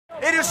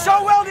It is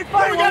so well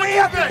defined. What we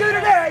have to do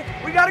today,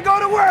 we got to go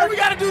to work. We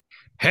got to do.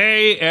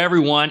 Hey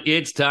everyone,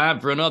 it's time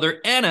for another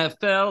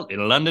NFL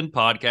in London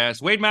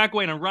podcast. Wade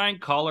McElwain and Ryan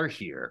Collar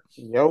here.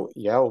 Yo.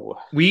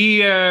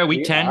 Week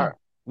 10.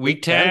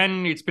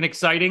 It's been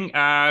exciting. We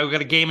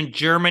got a game in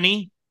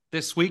Germany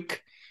this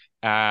week.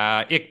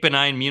 Ich bin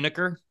ein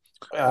Municher.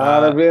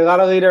 There'll be a lot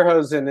of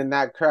Lederhosen in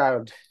that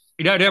crowd.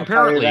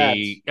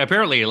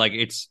 Apparently, like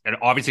it's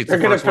obviously they're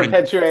going to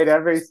perpetuate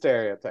every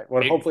stereotype.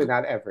 Well, hopefully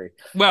not every.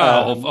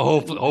 Well,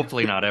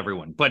 hopefully not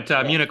everyone. But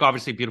Munich,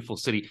 obviously, beautiful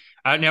city.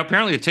 Now,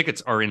 apparently, the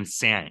tickets are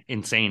insane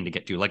to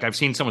get to. Like I've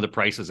seen some of the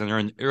prices, and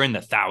they're in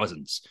the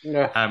thousands.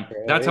 Really?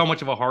 That's how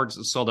much of a hard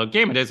sold out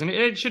game it is, and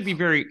it should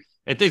be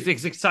it's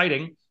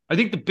exciting. I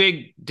think the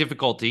big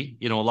difficulty,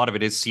 a lot of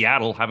it is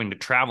Seattle having to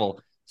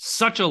travel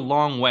such a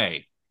long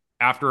way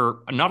after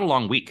not a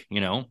long week.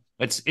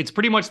 It's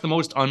pretty much the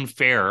most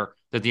unfair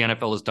that the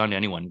NFL has done to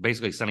anyone,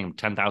 basically sending them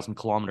 10,000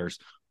 kilometers.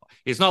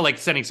 It's not like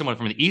sending someone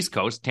from the East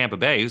Coast, Tampa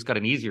Bay, who's got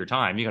an easier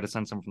time. You got to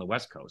send someone from the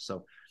West Coast.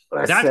 So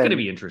that's going to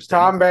be interesting.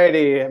 Tom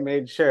Brady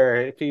made sure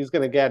if he's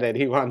going to get it,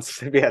 he wants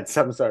to be at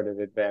some sort of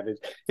advantage.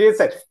 He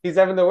said he's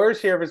having the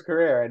worst year of his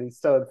career, and he's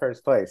still in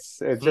first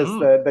place. It's just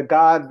the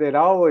God, it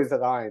always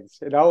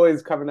aligns. It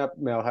always coming up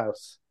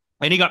Millhouse.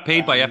 And he got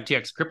paid by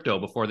FTX Crypto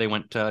before they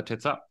went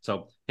tits up.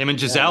 So him and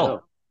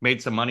Giselle made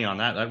some money on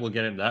that. We'll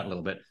get into that in a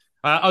little bit.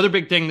 Other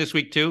big thing this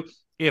week too,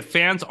 if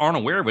fans aren't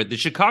aware of it, the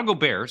Chicago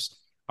Bears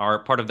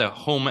are part of the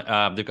home.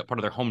 They've got part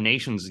of their home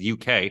nation's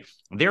UK.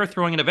 They're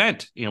throwing an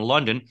event in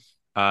London,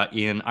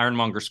 in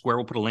Ironmonger Square.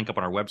 We'll put a link up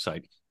on our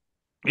website.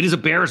 It is a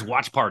Bears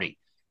watch party.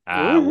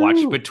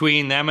 Watch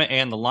between them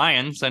and the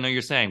Lions. I know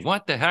you're saying,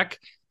 what the heck?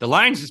 The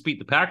Lions just beat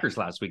the Packers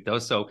last week, though.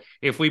 So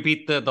if we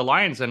beat the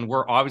Lions, then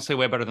we're obviously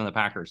way better than the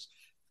Packers.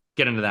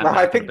 Get into that. Well,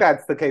 I think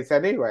that's the case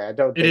anyway. I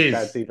don't think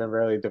that's even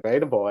really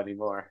debatable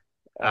anymore.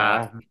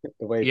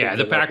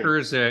 The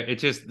Packers,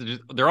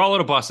 they're all out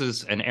of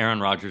buses, and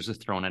Aaron Rodgers is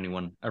throwing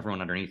everyone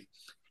underneath.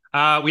 We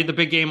had the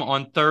big game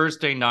on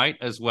Thursday night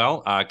as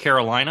well.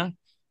 Carolina,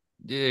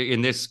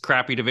 in this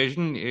crappy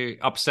division,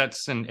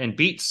 upsets and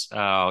beats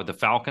the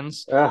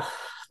Falcons.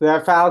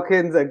 The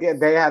Falcons, again,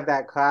 they had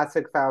that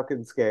classic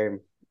Falcons game,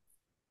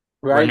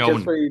 right?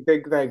 Where you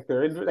think like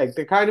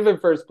they're kind of in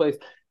first place,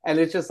 and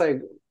it's just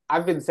like,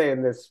 I've been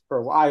saying this for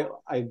a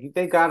while.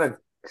 They gotta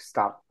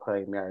stop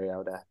playing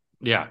Mariota.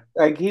 Yeah,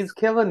 like he's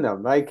killing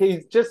them. Like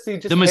he just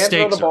can't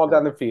throw the ball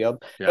down the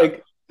field. Yeah.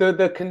 Like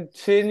the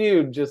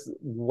continued just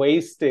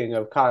wasting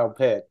of Kyle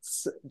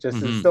Pitts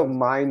just is still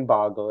mind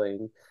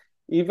boggling.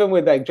 Even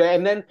with like,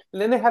 and then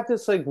they have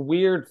this like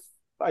weird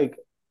like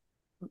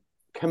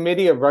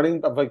committee of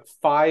like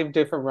 5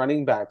 different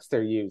running backs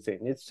they're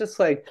using. It's just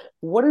like,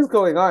 what is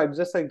going on? It's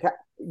just like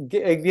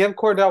you have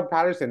Cordell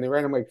Patterson, they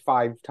ran him like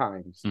 5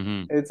 times.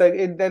 It's like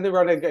then they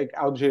run like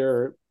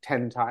Algier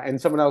 10 times,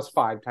 and someone else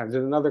 5 times,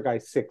 and another guy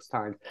 6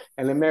 times,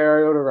 and then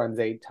Mariota runs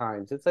 8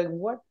 times. It's like,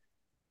 what?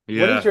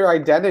 Yeah. What is your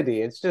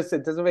identity? It's just,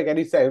 it doesn't make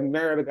any sense.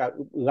 Mariota got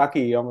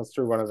lucky; he almost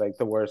threw one of like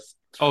the worst.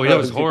 Oh, yeah, it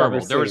was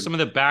horrible. There were some of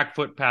the back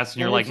foot passes,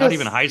 and you're like, not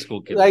even high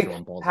school kids like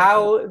throwing balls.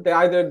 How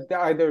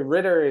either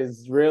Ritter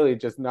is really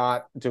just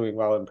not doing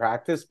well in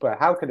practice, but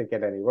how could it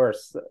get any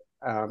worse?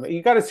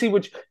 You got to see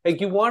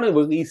you want to at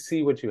least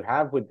see what you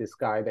have with this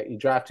guy that you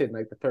drafted in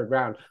like the 3rd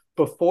round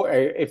before,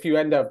 if you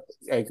end up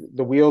like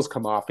the wheels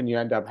come off and you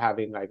end up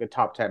having like a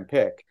top 10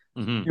 pick.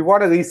 You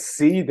want to at least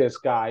see this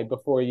guy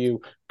before you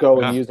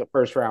go and use a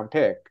 1st round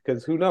pick,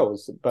 because who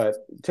knows? But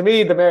to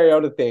me, the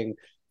Mariota thing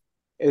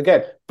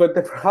again. But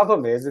the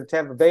problem is, if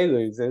Tampa Bay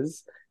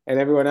loses and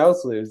everyone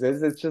else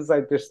loses, it's just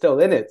like they're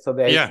still in it, so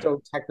they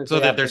still technically. So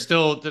that they're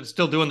still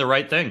doing the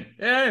right thing.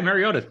 Yeah,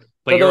 Mariota.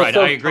 But you're right.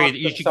 I agree.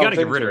 You got to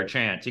give Ritter a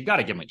chance. You got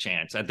to give him a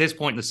chance at this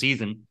point in the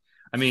season.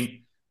 I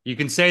mean, you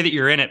can say that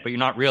you're in it, but you're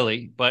not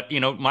really. But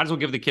might as well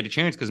give the kid a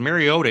chance, because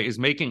Mariota is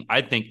making,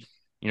 I think,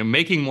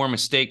 making more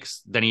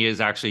mistakes than he is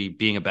actually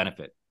being a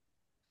benefit.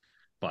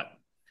 But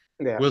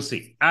we'll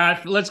see.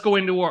 Let's go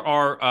into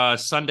our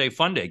Sunday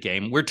Fun Day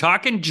game. We're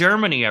talking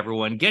Germany,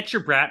 everyone. Get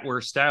your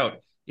bratwurst out.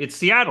 It's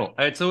Seattle.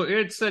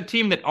 It's a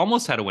team that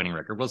almost had a winning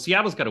record. Well,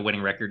 Seattle's got a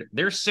winning record.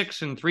 They're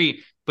 6-3,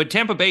 but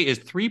Tampa Bay is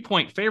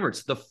 3-point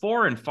favorites. The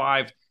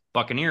 4-5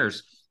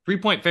 Buccaneers,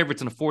 3-point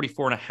favorites in a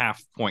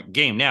 44.5-point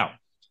game. Now,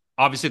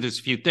 obviously, there's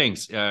a few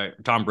things.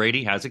 Tom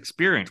Brady has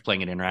experience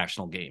playing in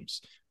international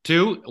games.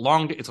 2,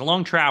 it's a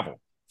long travel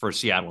for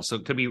Seattle, so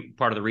it could be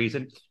part of the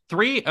reason.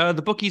 3,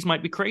 the bookies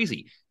might be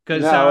crazy.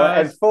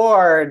 And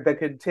 4, the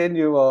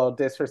continual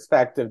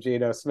disrespect of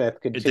Geno Smith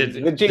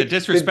continues. The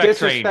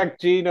disrespect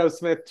Geno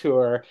Smith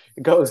tour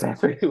goes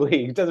every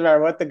week. It doesn't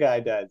matter what the guy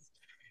does.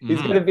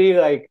 He's going to be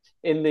like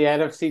in the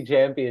NFC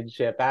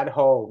Championship at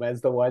home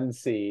as the 1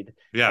 seed,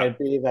 and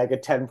be like a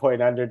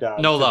 10-point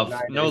underdog. No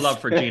love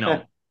for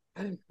Geno.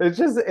 It's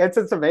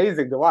just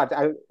amazing to watch.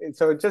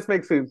 So it just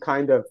makes me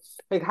kind of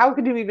like, how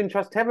could you even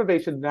trust Tampa Bay?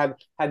 Should have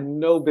had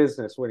no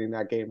business winning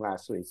that game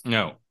last week.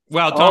 No.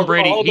 Well, Tom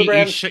Brady,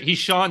 he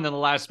shone in the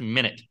last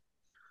minute.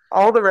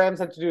 All the Rams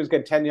have to do is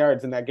get 10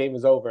 yards and that game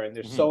is over, and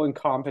they're so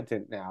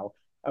incompetent now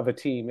of a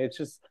team. It's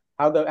just,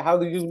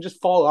 How you can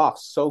just fall off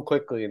so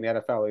quickly in the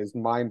NFL is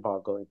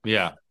mind-boggling.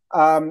 Yeah.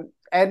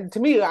 And to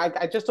me,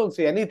 I just don't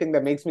see anything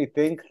that makes me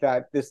think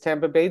that this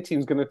Tampa Bay team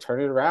is going to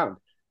turn it around.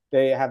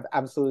 They have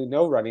absolutely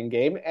no running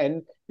game,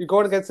 and you're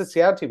going against the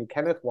Seattle team.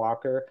 Kenneth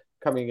Walker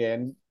coming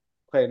in,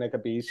 playing like a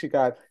beast. You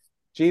got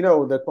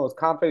Gino, the most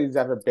confident he's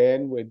ever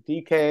been with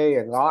DK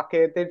and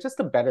Lockett. They're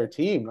just a better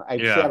team.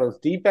 Seattle's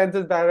defense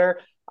is better.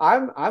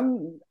 I'm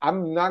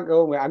not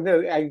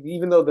going.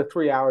 Even though the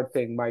 3-hour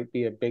thing might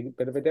be a big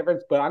bit of a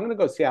difference, but I'm gonna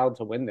go Seattle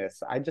to win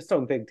this. I just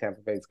don't think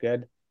Tampa Bay's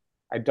good.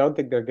 I don't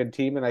think they're a good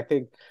team, and I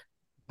think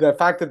the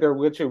fact that they're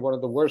literally one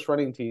of the worst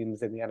running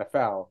teams in the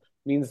NFL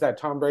means that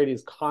Tom Brady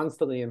is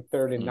constantly in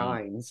 3rd and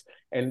 9s,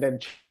 and then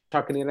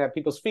chucking in at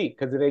people's feet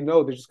because they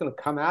know they're just going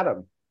to come at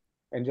him,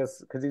 and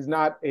just because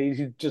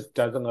he just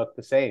doesn't look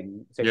the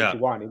same as you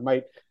want. He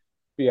might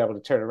be able to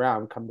turn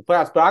around come the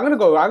playoffs, but I'm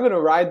gonna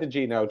ride the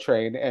Geno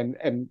train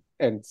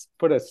and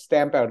put a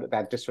stamp out at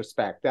that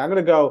disrespect. I'm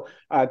gonna go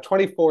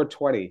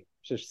 24-20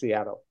 to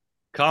Seattle.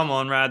 Come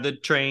on, ride the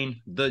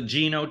train, the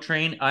Geno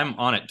train. I'm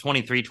on it.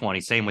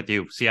 23-20. Same with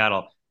you,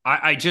 Seattle.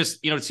 I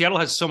just, Seattle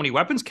has so many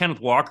weapons. Kenneth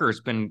Walker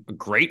has been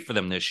great for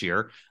them this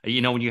year.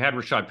 When you had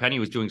Rashad Penny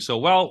was doing so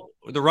well,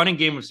 the running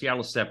game of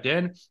Seattle stepped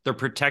in. They're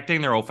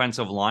protecting their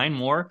offensive line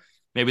more.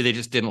 Maybe they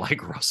just didn't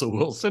like Russell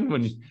Wilson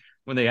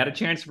when they had a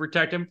chance to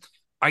protect him.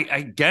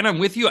 I'm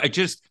with you. I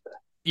just,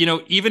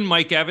 even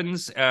Mike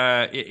Evans,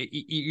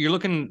 you're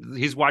looking,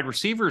 his wide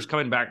receivers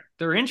coming back,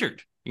 they're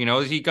injured.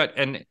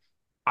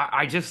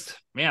 I just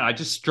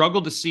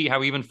struggle to see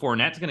how even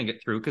Fournette's going to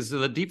get through because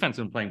the defense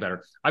has been playing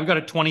better. I've got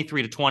a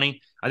 23-20.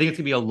 I think it's going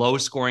to be a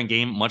low-scoring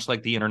game, much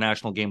like the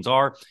international games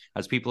are,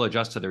 as people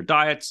adjust to their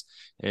diets.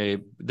 The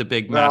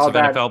massive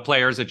NFL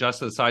players adjust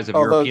to the size of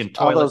European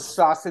toilets. All those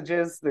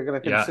sausages they're going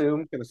to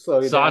consume going to slow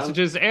you down.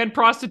 Sausages and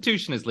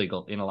prostitution is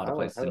legal in a lot of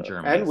places in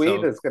Germany. And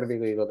weed is going to be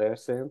legal there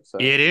soon. So.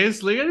 It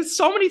is legal. There's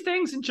so many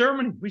things in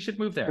Germany. We should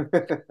move there.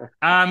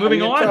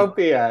 Moving on.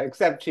 Utopia,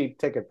 except cheap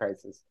ticket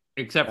prices.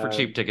 Except for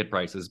cheap ticket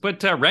prices.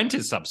 But rent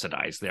is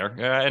subsidized there.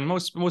 And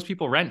most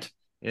people rent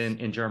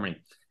in Germany.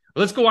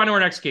 Let's go on to our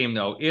next game,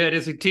 though. It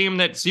is a team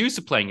that's used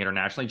to playing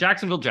internationally.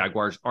 Jacksonville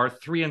Jaguars are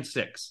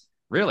 3-6.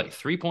 Really?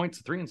 3 points,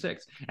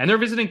 3-6. And they're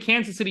visiting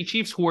Kansas City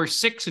Chiefs, who are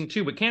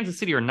 6-2. But Kansas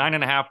City are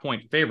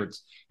 9.5-point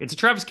favorites. It's a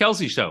Travis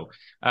Kelce show.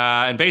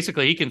 And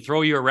basically, he can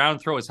throw you around,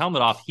 throw his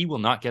helmet off. He will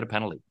not get a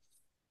penalty.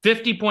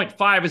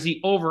 50.5 is the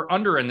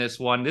over-under in this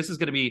one. This is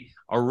going to be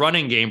a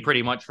running game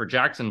pretty much for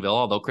Jacksonville,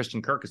 although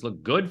Christian Kirk has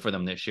looked good for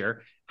them this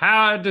year.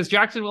 How does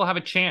Jacksonville have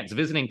a chance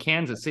visiting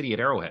Kansas City at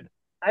Arrowhead?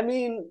 I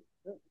mean,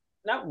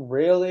 not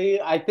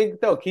really. I think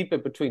they'll keep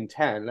it between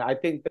 10. I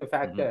think the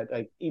fact that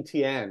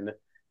ETN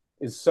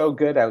is so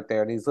good out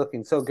there and he's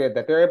looking so good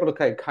that they're able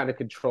to kind of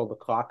control the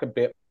clock a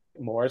bit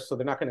more, so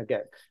they're not going to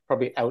get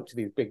probably out to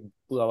these big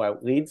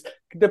blowout leads.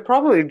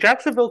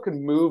 Jacksonville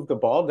can move the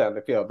ball down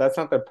the field. That's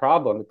not the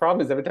problem. The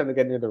problem is every time they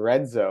get near the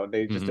red zone,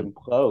 they just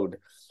implode.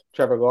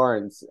 Trevor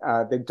Lawrence,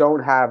 they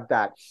don't have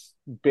that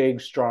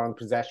big, strong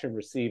possession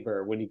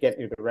receiver when you get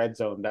near the red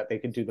zone that they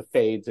can do the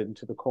fades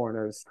into the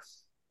corners.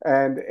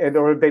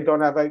 Or they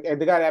don't have and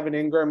they got Evan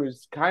Ingram,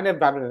 who's kind of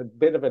having a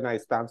bit of a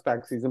nice bounce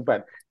back season,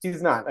 but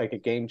he's not like a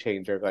game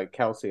changer like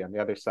Kelce on the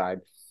other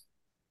side.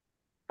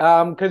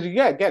 Because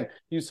again,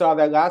 you saw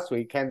that last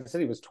week. Kansas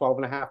City was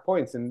 12.5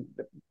 points, and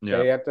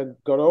they have to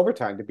go to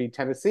overtime to beat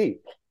Tennessee.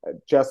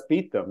 Just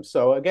beat them.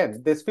 So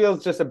again, this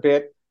feels just a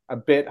bit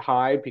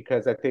high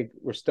because I think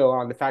we're still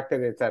on the fact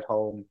that it's at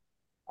home.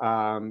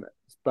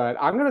 But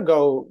I'm going to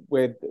go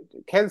with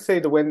Kansas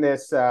City to win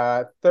this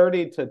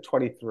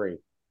 30-23.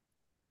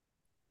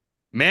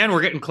 Man,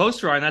 we're getting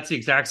closer, and that's the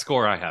exact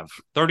score I have.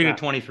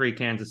 30-23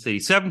 Kansas City.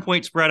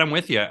 7-point spread, I'm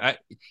with you.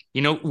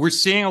 We're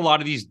seeing a lot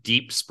of these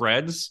deep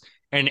spreads,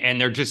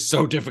 and they're just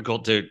so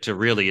difficult to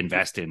really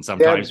invest in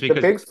sometimes because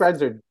the big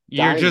spreads are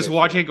you're just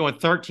watching it going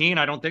 13.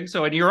 I don't think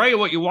so. And you're right.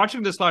 What you're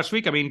watching this last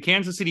week. I mean,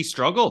 Kansas City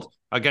struggled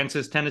against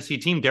this Tennessee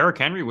team. Derrick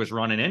Henry was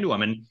running into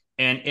him,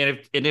 and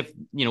if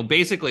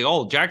basically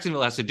all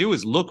Jacksonville has to do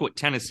is look what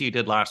Tennessee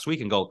did last week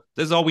and go,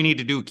 this is all we need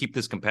to do to keep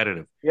this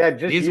competitive. Yeah,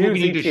 just use what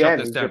we need to shut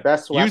this down.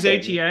 Use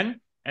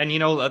Etienne. And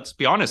let's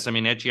be honest. I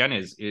mean, Etienne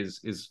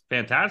is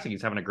fantastic.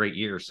 He's having a great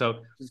year. So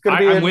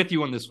I'm with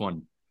you on this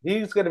one.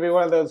 He's going to be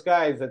one of those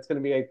guys that's going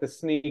to be like the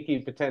sneaky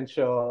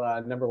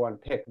potential number one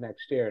pick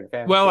next year in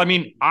fantasy. Well, I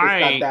mean,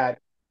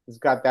 he's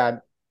got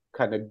that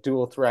kind of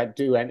dual threat,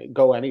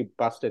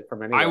 busted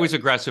from anywhere. I was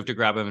aggressive to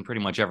grab him in pretty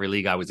much every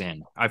league I was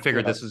in. I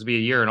figured this was be a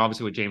year, and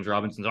obviously with James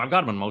Robinson, so I've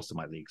got him in most of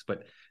my leagues.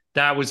 But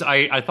that was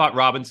I thought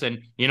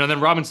Robinson, then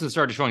Robinson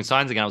started showing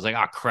signs again. I was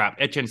like,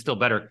 crap, Etienne's still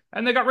better,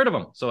 and they got rid of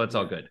him, so it's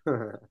all good.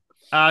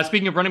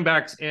 Speaking of running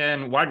backs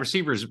and wide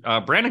receivers,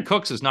 Brandon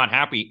Cooks is not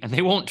happy, and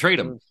they won't trade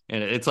him.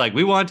 And it's like,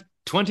 we want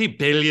 $20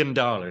 billion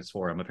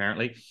for him,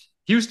 apparently.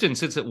 Houston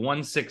sits at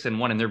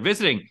 1-6-1, and they're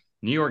visiting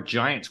New York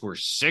Giants, who are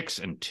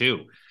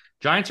 6-2.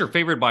 Giants are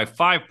favored by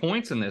 5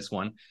 points in this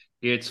one.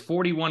 It's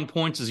 41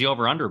 points is the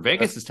over-under.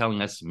 Vegas is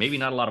telling us maybe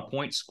not a lot of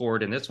points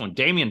scored in this one.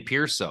 Dameon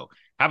Pierce, though,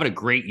 having a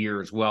great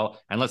year as well.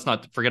 And let's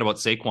not forget about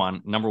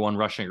Saquon, number one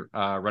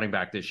running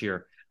back this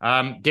year.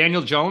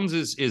 Daniel Jones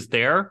is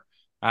there.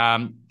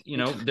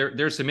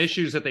 There's some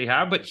issues that they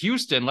have, but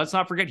Houston, let's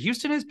not forget,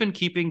 Houston has been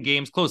keeping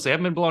games close. They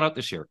haven't been blown out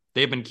this year.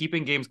 They've been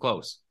keeping games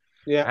close.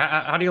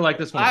 Yeah. How do you like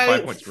this one?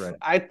 5 points spread.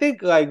 I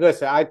think,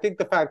 listen, I think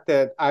the fact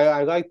that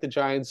I like the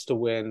Giants to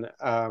win.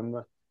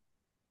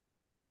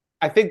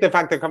 I think the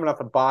fact they're coming off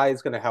a bye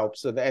is going to help.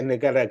 And they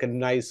got like a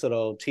nice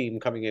little team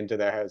coming into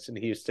their house in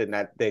Houston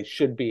that they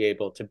should be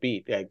able to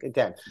beat.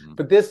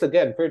 But this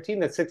again, for a team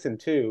that's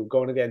 6-2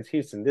 going against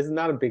Houston, this is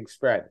not a big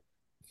spread,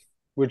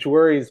 which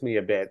worries me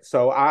a bit.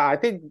 So I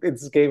think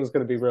this game is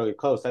going to be really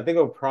close. I think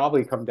it'll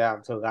probably come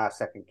down to the last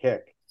second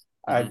kick.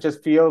 It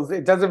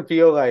doesn't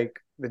feel like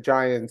the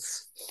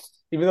Giants,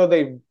 even though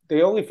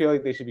they only feel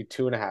like they should be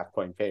 2.5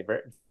 point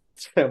favorite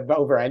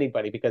over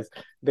anybody, because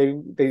they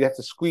have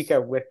to squeak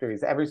out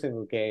victories every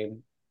single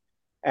game.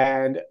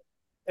 And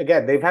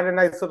again, they've had a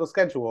nice little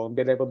schedule and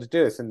been able to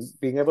do this and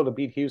being able to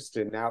beat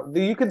Houston. Now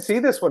you can see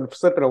this one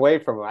slipping away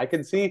from them. I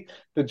can see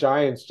the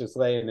Giants just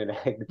laying an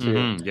egg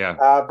too.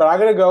 But I'm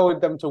going to go with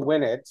them to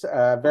win it.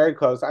 Very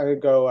close. I'm going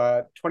to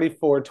go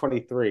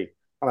 24-23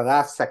 on a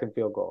last second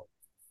field goal.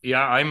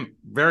 Yeah, I'm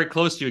very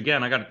close to you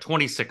again. I got a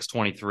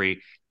 26-23.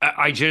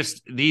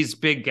 These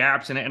big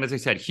gaps. And as I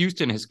said,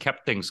 Houston has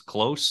kept things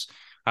close.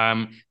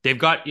 They've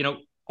got,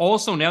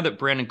 also now that the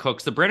Brandon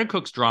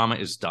Cooks drama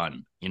is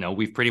done.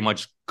 We've pretty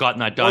much gotten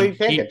that done. Well, he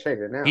can't get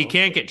traded now. He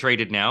can't get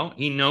traded now.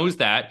 He knows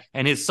that.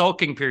 And his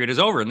sulking period is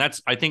over. And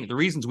that's, I think, the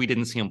reasons we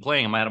didn't see him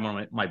playing. I had him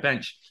on my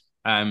bench.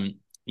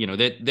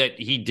 That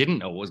he didn't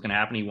know what was going to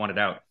happen. He wanted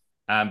out.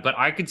 But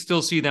I could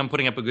still see them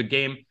putting up a good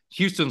game.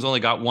 Houston's only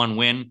got one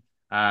win.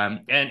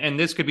 And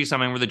this could be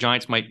something where the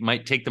Giants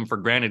might take them for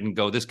granted and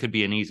go, this could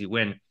be an easy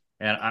win.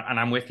 And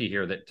I'm with you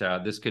here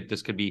that this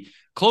could be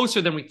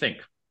closer than we think.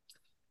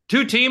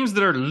 Two teams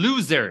that are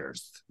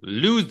losers.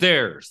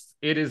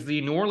 It is the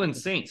New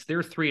Orleans Saints.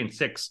 They're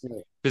 3-6.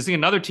 Visiting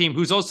another team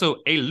who's also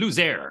a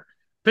loser.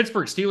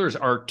 Pittsburgh Steelers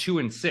are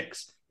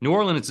 2-6. New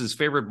Orleans is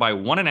favored by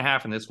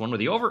 1.5 in this one,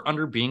 with the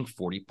over/under being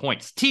 40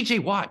 points.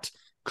 TJ Watt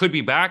could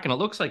be back, and it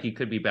looks like he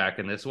could be back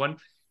in this one.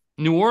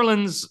 New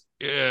Orleans.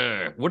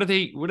 What do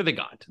they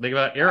got? They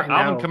got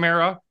Alvin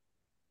Kamara,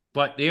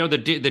 but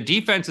the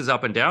defense is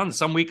up and down.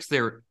 Some weeks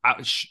they're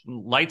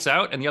lights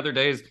out, and the other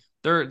days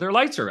their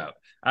lights are out.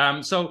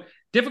 So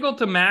difficult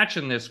to match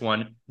in this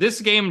one. This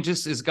game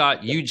just has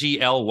got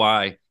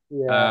UGLY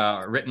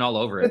written all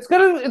over it. It's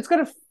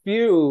got a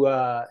few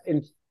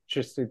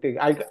interesting things.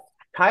 I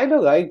kind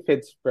of like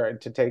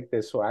Pittsburgh to take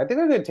this one. I think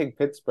I'm going to take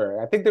Pittsburgh.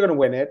 I think they're going to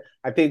win it.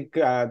 I think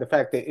the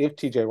fact that if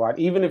TJ Watt,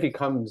 even if he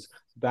comes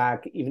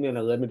back, even in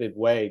a limited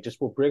way, just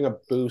will bring a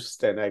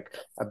boost and like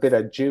a bit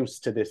of juice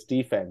to this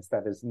defense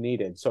that is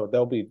needed. So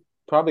they'll be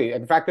probably,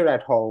 in fact, they're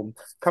at home,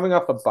 coming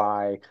off a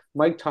bye.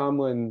 Mike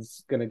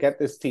Tomlin's going to get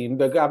this team.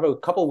 They'll have a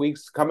couple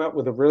weeks to come up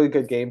with a really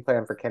good game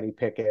plan for Kenny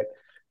Pickett.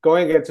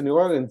 Going against a New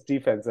Orleans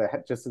defense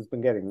that just has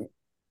been getting...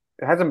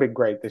 It hasn't been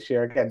great this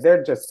year. Again,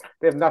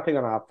 they have nothing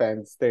on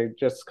offense. They're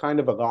just kind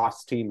of a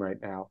lost team right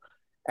now.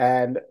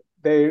 And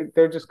they're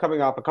just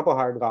coming off a couple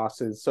hard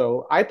losses.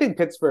 So I think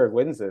Pittsburgh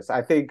wins this.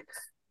 I think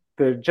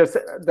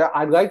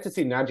I'd like to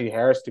see Najee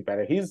Harris do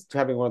better. He's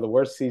having one of the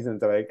worst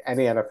seasons of like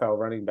any NFL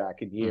running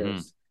back in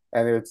years.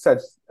 And it's such,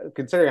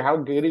 considering how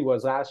good he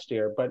was last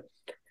year.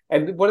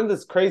 And one of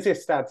the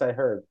craziest stats I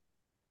heard,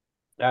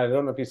 I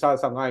don't know if you saw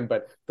this online,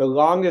 but the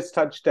longest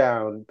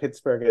touchdown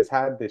Pittsburgh has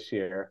had this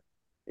year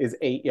is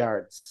 8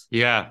 yards.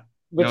 Yeah.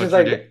 Which is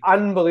like ridiculous.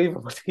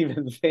 Unbelievable to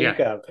even think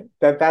of.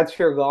 That's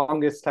your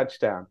longest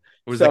touchdown.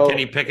 It was the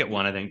Kenny Pickett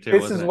one, I think, too.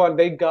 This is one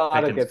they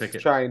gotta get to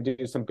try and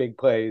do some big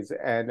plays.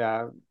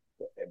 And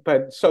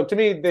but so to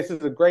me, this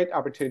is a great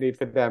opportunity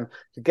for them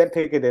to get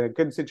Pickett in a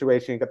good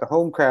situation, get the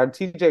home crowd,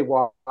 TJ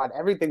Watt,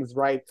 everything's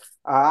right.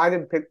 I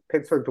didn't pick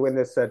Pittsburgh to win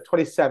this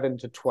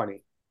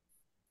 27-20.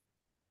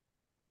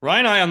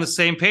 Ryan and I on the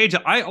same page.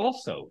 I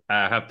also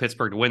have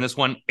Pittsburgh to win this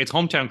one. It's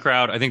hometown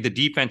crowd. I think the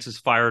defense is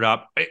fired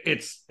up.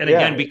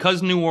 Again,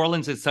 because New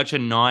Orleans is such a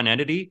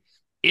non-entity,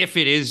 if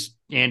it is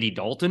Andy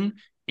Dalton,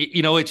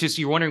 it's just,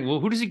 you're wondering,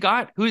 well, who does he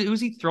got? Who's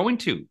he throwing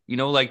to?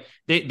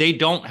 They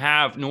don't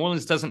have, New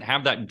Orleans doesn't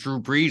have that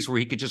Drew Brees where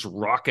he could just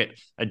rocket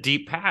a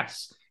deep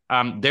pass.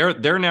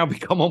 They're now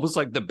become almost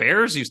like the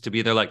Bears used to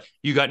be. They're like,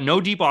 you got no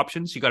deep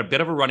options. You got a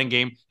bit of a running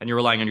game and you're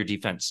relying on your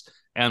defense.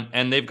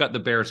 And they've got the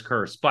Bears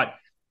curse. But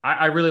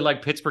I really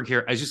like Pittsburgh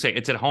here. As you say,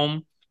 it's at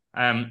home.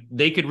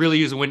 They could really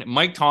use a win.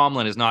 Mike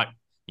Tomlin is not,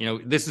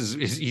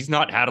 he's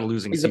not had a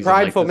losing season. He's a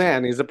prideful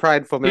man. He's a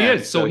prideful man. He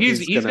is. So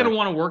he's going to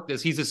want to work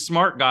this. He's a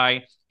smart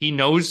guy. He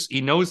knows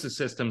the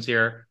systems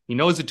here. He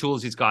knows the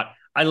tools he's got.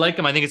 I like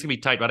him. I think it's going to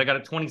be tight, but I got a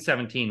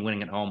 2017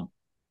 winning at home.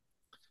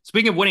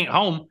 Speaking of winning at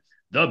home,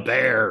 the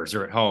Bears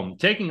are at home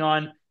taking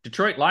on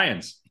Detroit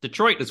Lions.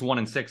 Detroit is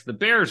 1-6. The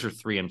Bears are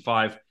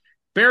 3-5.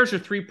 Bears are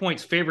 3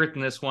 points favorite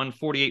in this one.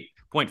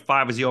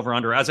 48.5 is the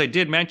over-under. As I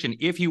did mention,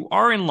 if you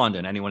are in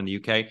London, anyone in the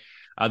UK,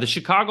 the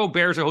Chicago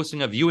Bears are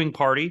hosting a viewing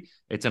party.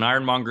 It's in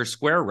Ironmonger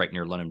Square right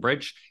near London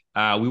Bridge.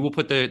 We will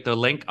put the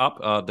link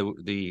up,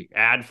 the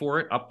ad for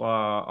it up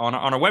on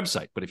our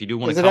website. But if you do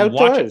want to come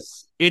watch it,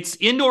 it's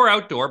indoor,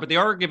 outdoor. But they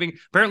are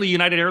apparently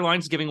United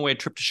Airlines is giving away a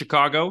trip to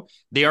Chicago.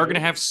 They are going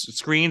to have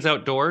screens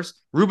outdoors.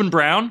 Ruben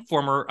Brown,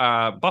 former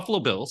Buffalo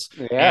Bills,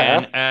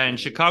 and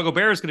Chicago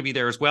Bears is going to be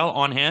there as well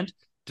on hand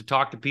to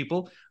talk to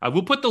people.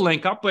 We'll put the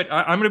link up, but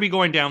I'm going to be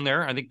going down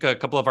there. I think a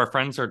couple of our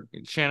friends are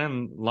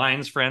Shannon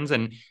Lions friends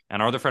and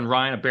our other friend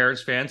Ryan, a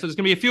Bears fan. So there's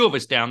going to be a few of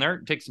us down there,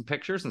 take some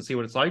pictures and see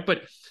what it's like.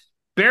 But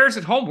Bears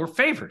at home, we're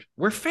favored.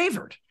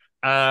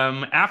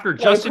 After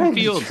Justin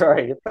Fields.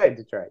 You played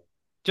Detroit.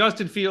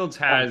 Justin Fields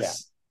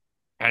has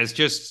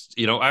just,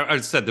 I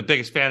said the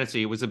biggest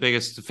fantasy was the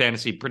biggest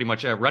fantasy pretty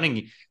much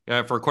running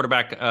for a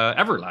quarterback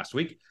ever last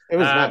week. It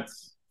was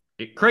nuts.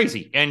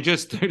 Crazy. And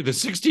just the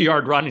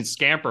 60-yard run and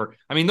scamper.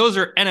 I mean, those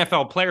are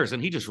NFL players,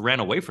 and he just ran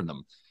away from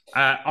them.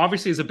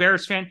 Obviously, as a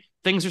Bears fan,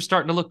 things are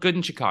starting to look good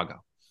in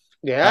Chicago.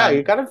 Yeah,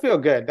 you got to feel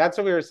good. That's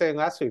what we were saying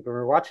last week when we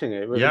were watching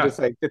it. We were just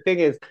like, the thing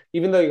is,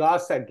 even though you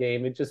lost that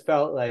game, it just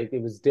felt like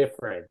it was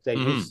different. Like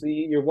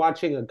you're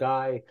watching a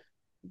guy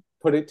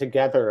put it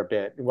together a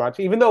bit.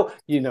 Even though,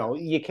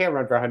 you can't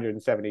run for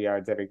 170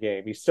 yards every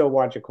game. You still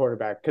watch a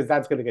quarterback because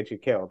that's going to get you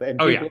killed. And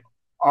people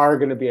are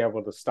going to be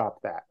able to stop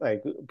that.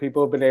 Like,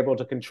 people have been able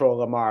to control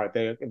Lamar.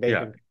 They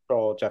can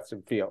control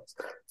Justin Fields.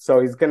 So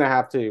he's going to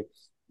have to.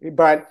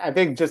 But I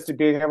think just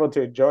being able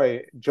to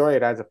enjoy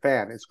it as a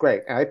fan is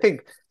great. And I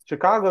think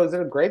Chicago is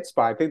in a great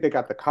spot. I think they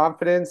got the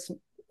confidence.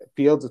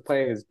 Fields is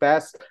playing his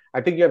best.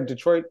 I think you have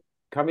Detroit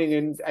coming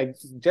in.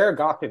 Jared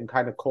Goff in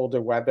kind of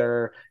colder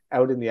weather,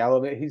 out in the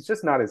element. He's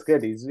just not as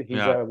good. He's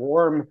a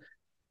warm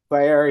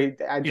player.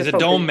 He's a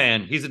dome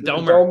man. He's a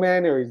dome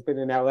man, or he's been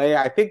in LA.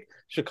 I think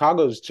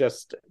Chicago's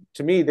just,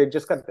 to me, they've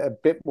just got a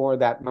bit more of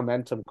that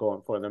momentum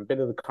going for them, a bit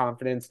of the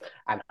confidence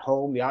at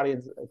home. The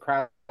audience, the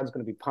crowd's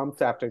going to be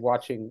pumped after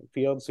watching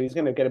Fields, so he's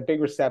going to get a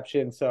big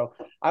reception. So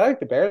I like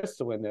the Bears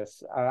to win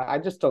this. I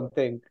don't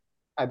think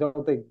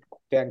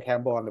Dan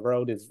Campbell on the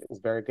road is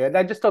very good.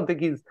 I just don't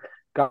think he's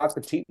got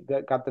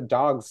the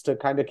dogs to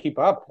kind of keep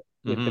up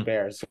with the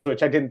Bears,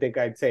 which I didn't think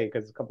I'd say,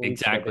 because a couple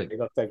weeks ago they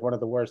looked like one of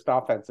the worst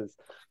offenses.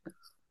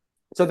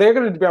 So they're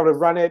going to be able to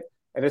run it,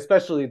 and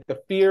especially the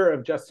fear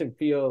of Justin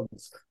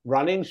Fields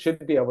running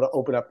should be able to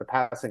open up the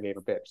passing game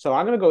a bit. So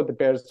I'm going to go with the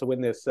Bears to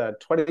win this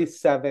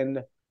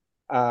 27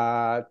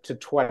 to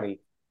 20.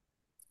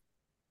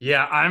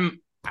 Yeah,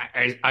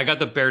 I got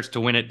the Bears to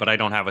win it, but I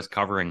don't have us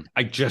covering.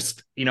 I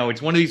just,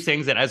 it's one of these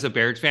things that as a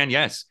Bears fan,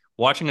 yes,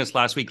 watching us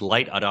last week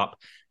light it up.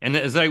 And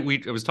as I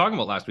was talking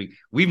about last week,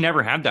 we've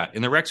never had that.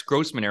 In the Rex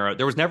Grossman era,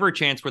 there was never a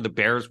chance where the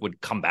Bears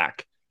would come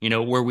back,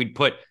 where we'd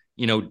put,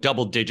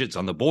 double digits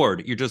on the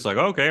board. You're just like,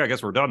 okay, I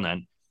guess we're done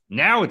then.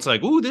 Now it's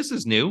like, ooh, this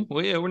is new.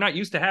 We're not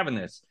used to having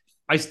this.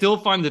 I still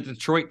find that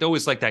Detroit, though,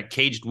 is like that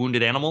caged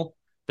wounded animal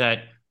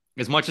that,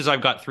 as much as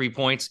I've got 3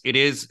 points, it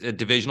is a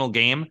divisional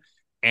game.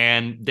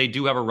 And they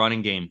do have a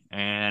running game.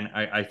 And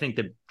I think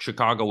that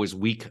Chicago is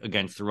weak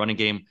against the running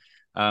game.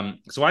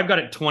 So I've got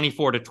it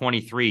 24 to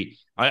 23.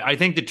 I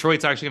think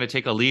Detroit's actually going to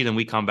take a lead and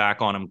we come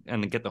back on them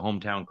and get the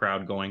hometown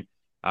crowd going.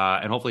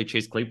 And hopefully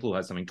Chase Claypool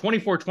has something.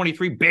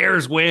 24-23,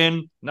 Bears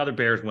win. Another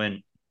Bears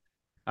win.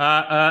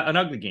 An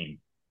ugly game.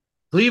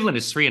 Cleveland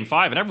is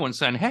 3-5, and everyone's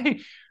saying, hey,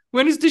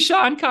 when is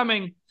Deshaun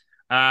coming?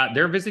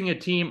 They're visiting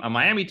a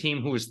Miami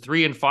team who is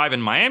 3-5,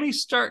 and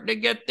Miami's starting to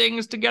get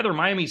things together.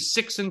 Miami's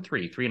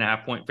 6-3,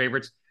 3.5-point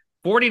favorites.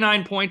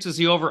 49 points is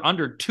the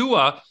over-under.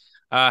 Tua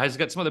has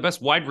got some of the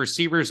best wide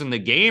receivers in the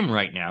game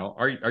right now.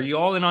 Are you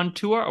all in on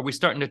Tua? Are we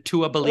starting to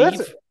Tua believe?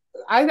 Well,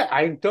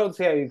 I don't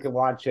see how you can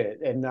watch it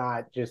and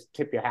not just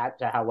tip your hat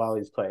to how well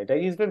he's played.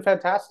 He's been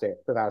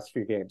fantastic the last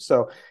few games.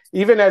 So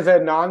even as a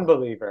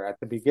non-believer at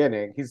the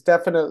beginning, he's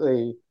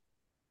definitely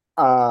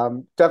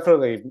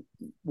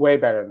way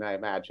better than I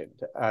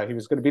imagined he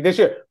was going to be this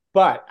year.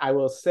 But I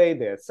will say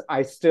this,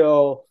 I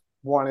still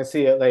want to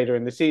see it later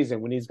in the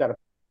season when he's got to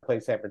play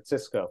San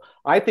Francisco.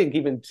 I think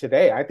even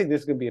today, I think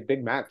this is going to be a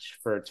big match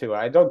for Tua.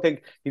 I don't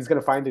think he's going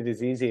to find it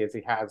as easy as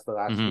he has the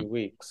last few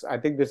weeks. I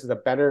think this is a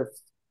better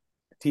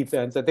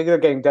defense. I think they're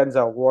getting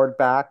Denzel Ward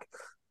back,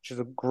 which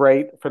is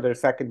great for their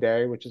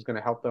secondary, which is going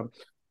to help them.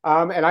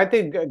 And I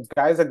think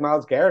guys like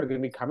Myles Garrett are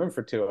going to be coming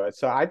for Tua.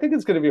 So I think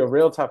it's going to be a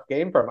real tough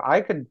game for him.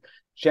 I could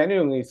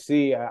genuinely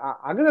see,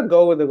 I'm going to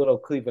go with a little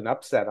Cleveland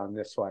upset on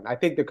this one. I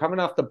think they're coming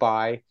off the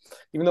bye.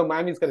 Even though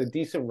Miami's got a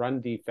decent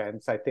run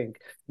defense, I think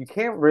you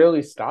can't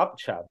really stop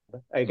Chubb.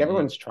 Like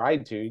everyone's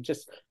tried to,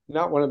 just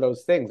not one of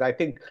those things. I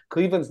think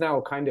Cleveland's now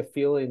kind of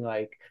feeling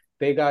like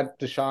they got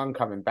Deshaun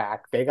coming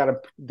back. They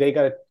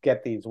gotta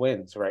get these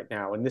wins right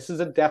now. And this is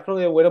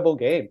definitely a winnable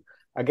game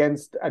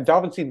against a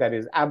Dolphins team that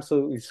is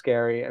absolutely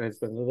scary and has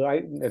been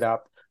lighting it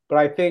up. But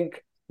I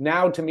think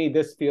now, to me,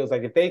 this feels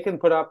like if they can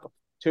put up,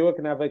 Tua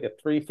can have like a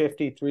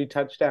 350,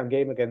 touchdown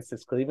game against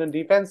this Cleveland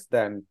defense,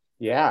 then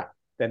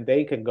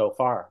they can go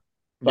far.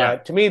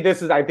 But to me,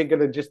 this is, I think,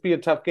 going to just be a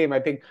tough game. I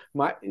think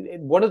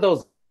one of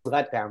those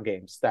letdown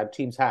games that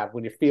teams have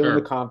when you're feeling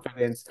the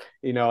confidence,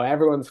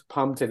 everyone's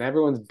pumped and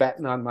everyone's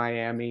betting on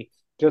Miami.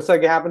 just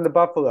like it happened to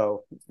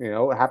Buffalo.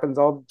 It happens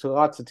all to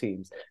lots of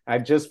teams. I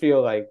just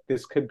feel like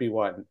this could be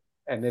one.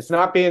 And it's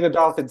not being a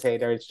Dolphins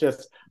hater. It's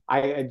just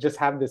I just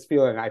have this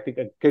feeling. I think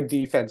a good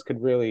defense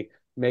could really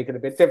make it a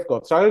bit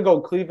difficult. So I'm going to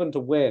go Cleveland to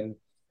win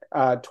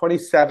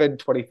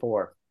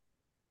 27-24.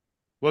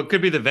 Well, it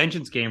could be the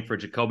vengeance game for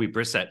Jacoby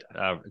Brissett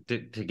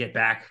to get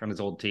back from his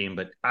old team.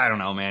 But I don't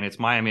know, man. It's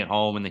Miami at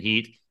home in the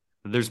heat.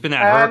 There's been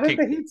that hurricane.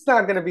 The heat's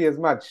not going to be as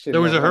much. There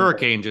was a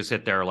hurricane just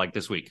hit there like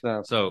this week.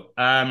 No. So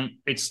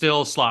it's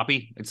still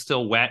sloppy. It's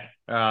still wet.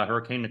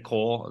 Hurricane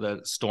Nicole,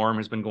 the storm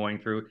has been going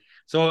through.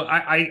 So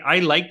I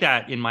like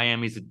that in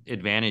Miami's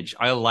advantage.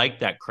 I like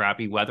that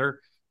crappy weather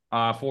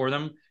for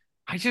them.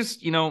 I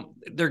just,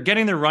 they're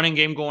getting their running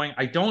game going.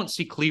 I don't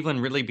see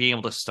Cleveland really being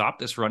able to stop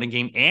this running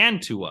game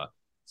and Tua.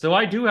 So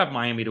I do have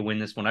Miami to win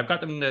this one. I've got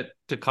them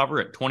to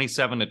cover it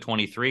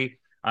 27-23.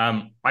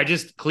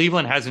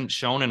 Cleveland hasn't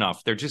shown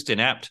enough. They're just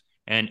inept,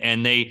 and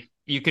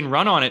you can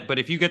run on it. But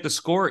if you get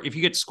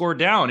scored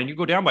down and you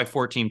go down by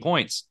 14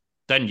 points,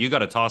 then you got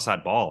to toss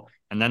that ball,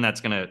 and then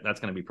that's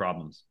gonna be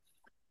problems.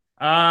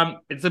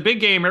 It's a big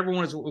game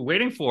everyone is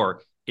waiting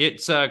for.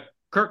 It's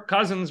Kirk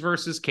Cousins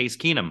versus Case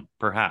Keenum,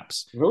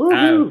 perhaps.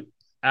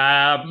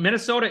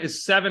 Minnesota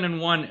is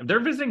 7-1.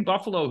 They're visiting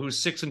Buffalo,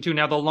 who's 6-2.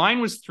 Now the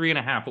line was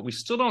 3.5, but we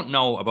still don't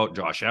know about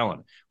Josh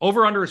Allen.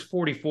 Over under is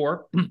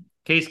 44.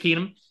 Case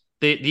Keenum,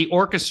 the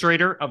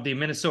orchestrator of the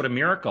Minnesota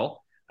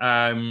Miracle,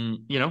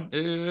 could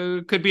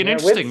be an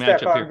interesting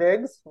matchup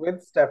here.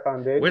 With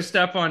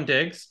Stefon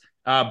Diggs.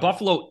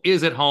 Buffalo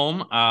is at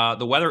home.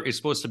 The weather is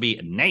supposed to be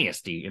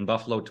nasty in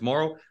Buffalo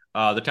tomorrow.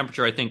 The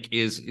temperature, I think,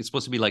 is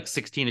supposed to be like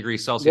 16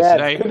 degrees Celsius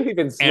today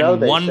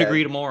and 1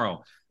 degree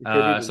tomorrow.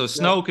 So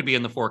snow could be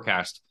in the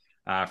forecast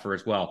for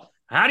as well.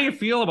 How do you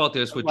feel about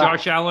this with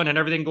Josh Allen and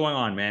everything going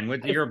on, man?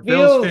 With your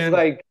Bills fan?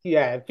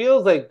 It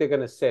feels like they're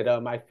going to sit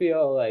him. I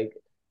feel like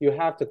you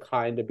have to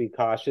kind of be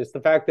cautious. The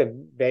fact that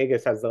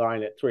Vegas has the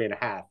line at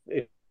 3.5,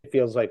 it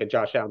feels like a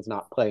Josh Allen's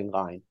not playing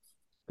line.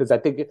 Because I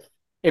think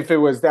if it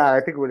was that,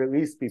 I think it would at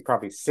least be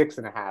probably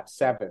 6.5,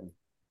 7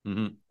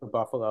 for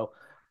Buffalo.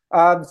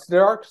 So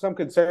there are some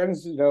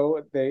concerns.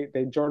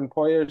 Jordan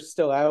Poyer's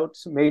still out.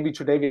 Maybe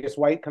Tre'Davious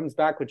White comes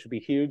back, which would be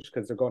huge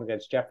because they're going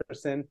against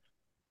Jefferson.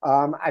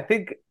 I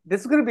think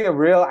this is going to be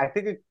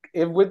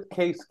with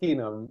Case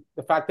Keenum,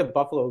 the fact that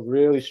Buffalo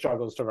really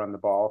struggles to run the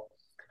ball,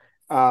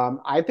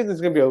 I think this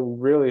is going to be a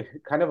really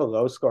kind of a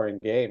low-scoring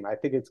game. I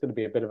think it's going to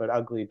be a bit of an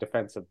ugly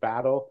defensive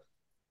battle.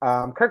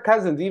 Kirk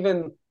Cousins,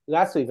 even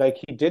last week,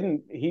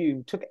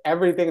 he took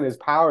everything in his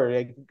power.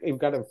 He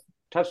got a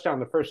touchdown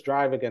the first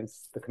drive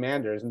against the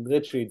Commanders and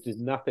literally did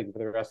nothing for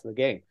the rest of the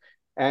game.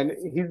 And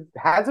he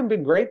hasn't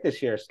been great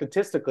this year.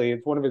 Statistically,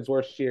 it's one of his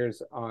worst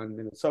years on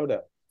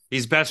Minnesota.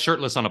 He's best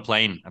shirtless on a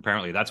plane,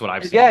 apparently. That's what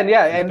I've seen.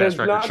 Yeah. And best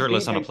record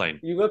shirtless on a plane.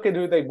 You look at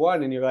who they've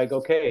won and you're like,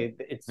 okay,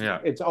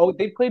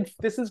 they played.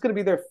 This is going to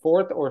be their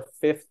 4th or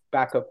 5th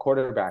backup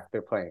quarterback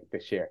they're playing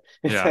this year.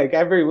 It's like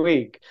every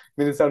week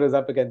Minnesota's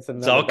up against another.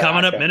 It's all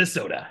coming up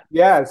Minnesota.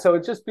 Yeah, so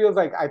it just feels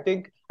like I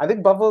think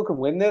Buffalo can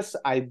win this.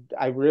 I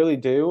really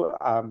do.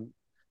 I'm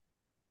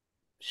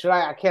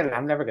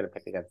never going to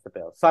pick against the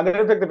Bills. So I'm going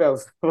to pick the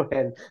Bills to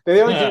win. They're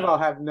the only team I'll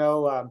have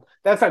no...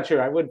 that's not true.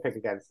 I wouldn't pick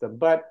against them.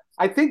 But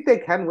I think they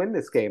can win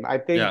this game. I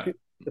think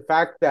the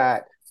fact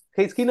that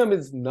Case Keenum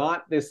is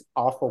not this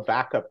awful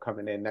backup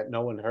coming in that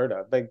no one heard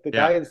of. Like, the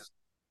guy has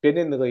been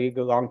in the league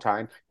a long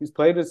time. He's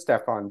played with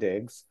Stefon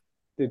Diggs.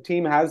 The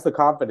team has the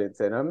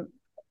confidence in him.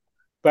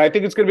 But I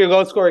think it's going to be a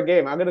low-scoring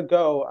game. I'm going to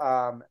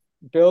go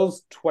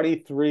Bills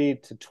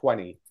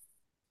 23-20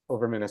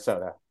 over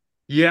Minnesota.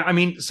 Yeah, I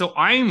mean, so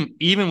I'm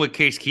even with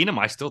Case Keenum,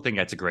 I still think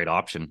that's a great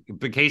option.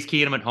 But Case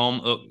Keenum at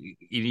home,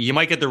 you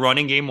might get the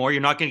running game more.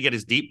 You're not going to get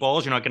his deep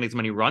balls. You're not getting as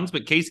many runs.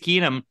 But Case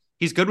Keenum,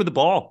 he's good with the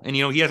ball, and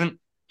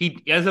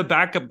he as a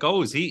backup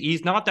goes,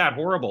 he's not that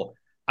horrible.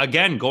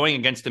 Again, going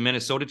against the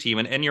Minnesota team,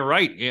 and you're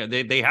right,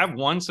 they have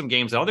won some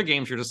games. The other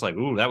games, you're just like,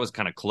 ooh, that was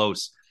kind of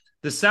close.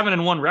 The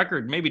 7-1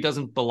 record maybe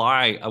doesn't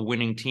belie a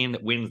winning team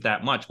that wins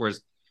that much, whereas.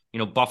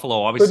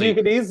 Buffalo obviously. But you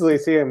could easily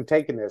see him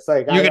taking this.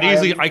 I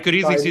could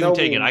easily see them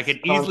taking it. I could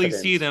easily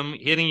see them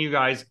hitting you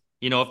guys.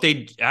 If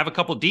they have a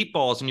couple deep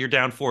balls and you're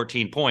down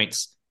 14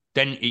 points,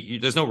 then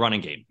there's no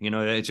running game.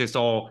 It's just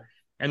all,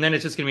 and then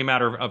it's just going to be a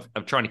matter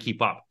of trying to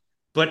keep up.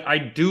 But I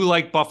do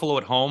like Buffalo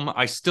at home.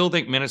 I still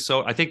think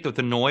Minnesota. I think that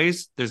the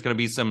noise, there's going to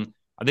be some.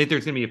 I think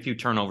there's going to be a few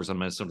turnovers on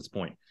Minnesota's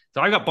point.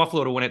 So I got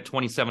Buffalo to win it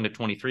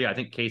 27-23. I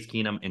think Case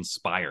Keenum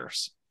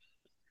inspires.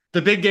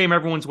 The big game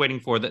everyone's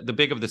waiting for, the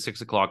big of the 6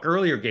 o'clock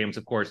earlier games,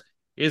 of course,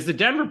 is the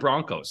Denver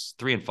Broncos,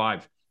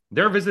 3-5.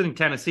 They're visiting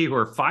Tennessee, who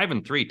are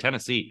 5-3.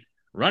 Tennessee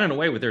running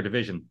away with their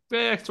division.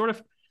 Sort of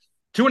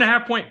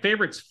 2.5-point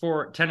favorites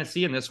for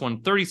Tennessee in this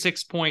one.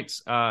 36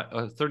 points,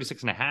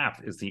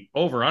 36.5 is the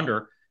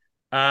over-under.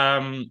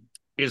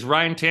 Is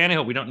Ryan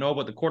Tannehill. We don't know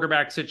about the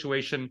quarterback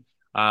situation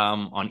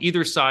on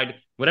either side.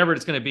 Whatever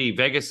it's going to be,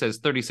 Vegas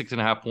says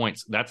 36.5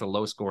 points. That's a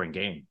low-scoring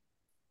game.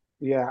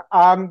 Yeah,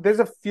 there's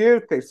a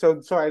few things.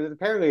 So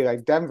apparently,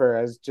 like, Denver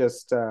has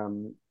just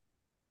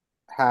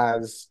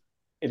has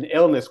an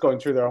illness going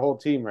through their whole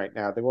team right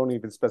now. They won't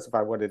even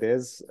specify what it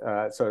is.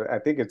 So I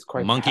think it's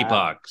quite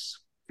monkeypox.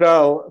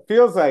 So it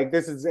feels like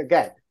this is,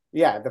 again,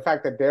 the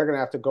fact that they're going to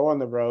have to go on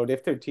the road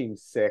if their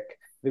team's sick.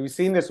 We've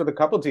seen this with a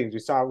couple teams. We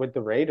saw it with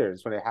the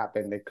Raiders when it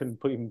happened. They couldn't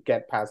even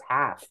get past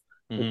half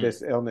with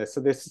this illness. So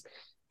this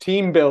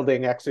team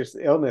building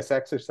illness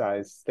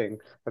exercise thing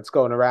that's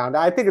going around,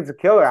 I think it's a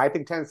killer. I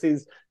think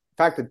Tennessee's, the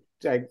fact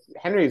that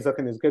Henry's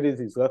looking as good as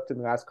he's looked in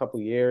the last couple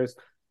of years.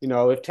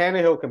 If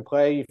Tannehill can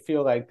play, you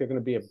feel like they're going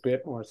to be a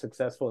bit more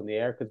successful in the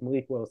air because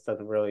Malik Willis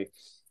doesn't really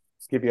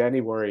give you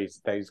any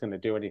worries that he's going to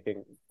do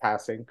anything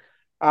passing.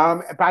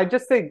 But I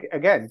just think,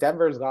 again,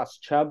 Denver's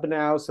lost Chubb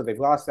now, so they've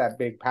lost that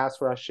big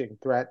pass rushing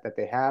threat that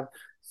they have.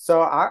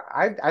 So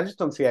I just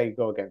don't see how you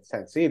go against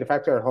Tennessee. The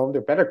fact they're at home,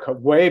 they're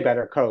way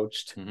better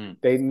coached.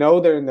 They know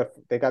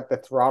they got the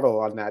throttle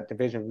on that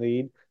division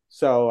lead.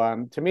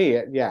 So to me,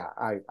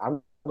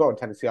 I'm going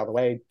Tennessee all the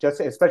way.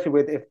 Just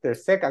especially if they're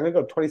sick, I'm gonna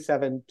go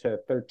 27-13.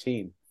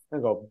 I'm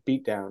gonna go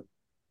beat down.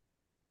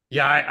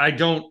 Yeah, I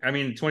don't. I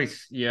mean, 20.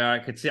 Yeah, I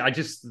could see.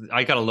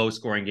 I got a low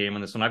scoring game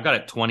on this one. I've got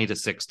it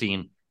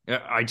 20-16.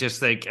 I just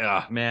think,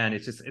 man, it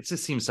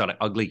just seems sort of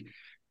ugly.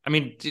 I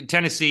mean,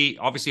 Tennessee,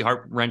 obviously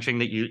heart wrenching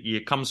that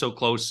you come so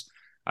close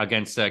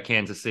against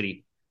Kansas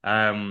City.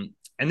 And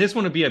this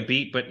one would be a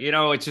beat, but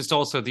it's just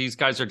also these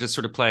guys are just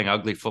sort of playing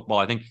ugly football.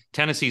 I think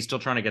Tennessee's still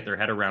trying to get their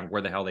head around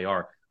where the hell they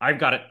are. I've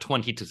got it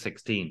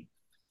 20-16.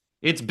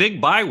 It's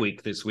big bye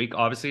week this week.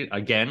 Obviously,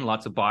 again,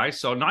 lots of buys.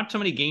 So not too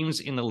many games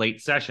in the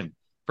late session.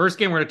 First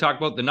game we're going to talk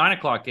about, the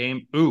 9:00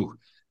 game. Ooh,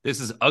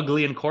 this is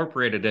Ugly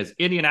Incorporated as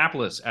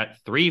Indianapolis at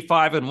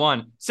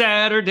 3-5-1.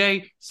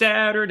 Saturday.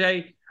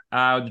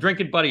 The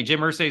drinking buddy, Jim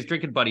Irsay's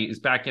drinking buddy, is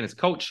back in as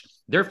coach.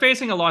 They're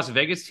facing a Las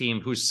Vegas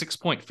team who's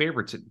 6-point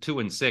favorites at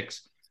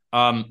 2-6.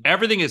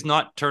 Everything is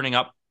not turning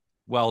up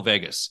well,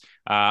 Vegas.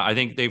 I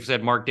think they've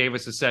said, Mark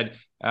Davis has said,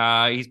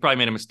 he's probably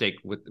made a mistake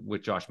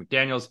with Josh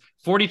McDaniels.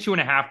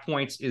 42.5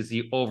 points is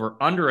the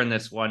over-under in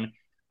this one.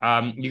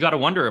 You got to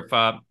wonder if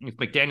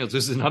McDaniels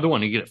is another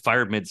one who get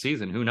fired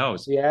mid-season. Who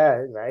knows?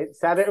 Yeah, right.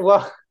 Saturday.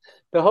 Well,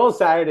 the whole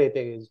Saturday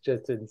thing is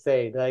just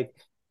insane. Like,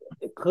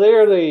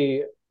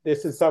 clearly,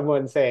 this is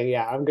someone saying,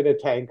 "Yeah, I'm going to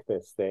tank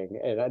this thing,"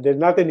 and there's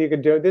nothing you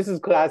can do. This is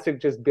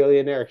classic, just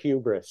billionaire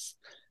hubris.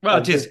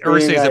 Well, just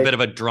Irsay's a bit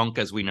of a drunk,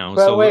 as we know.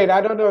 But wait, I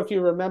don't know if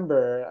you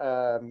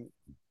remember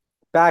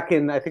back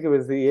in, I think it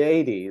was the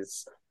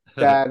 80s.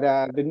 That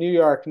the New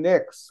York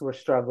Knicks were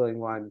struggling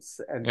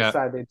once and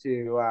decided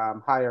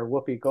to hire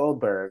Whoopi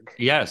Goldberg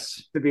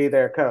to be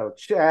their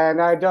coach.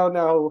 And I don't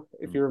know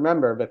if you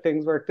remember, but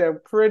things worked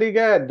out pretty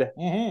good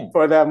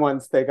for them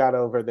once they got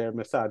over their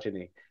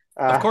misogyny.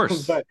 Of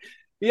course. But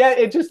yeah,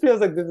 it just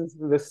feels like this is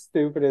the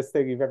stupidest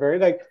thing you've ever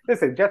heard. Like,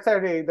 listen, Jeff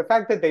Saturday, the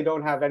fact that they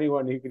don't have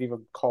anyone who could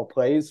even call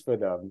plays for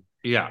them.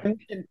 Yeah.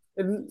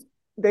 And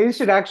they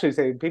should actually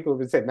say, people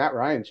would say Matt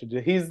Ryan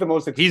he's the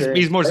most experienced.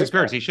 He's most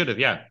experienced. He should have,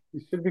 yeah.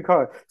 He should be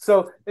called.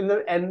 So,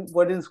 and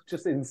what is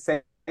just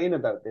insane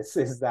about this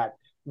is that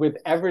with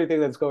everything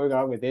that's going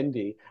on with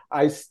Indy,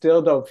 I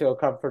still don't feel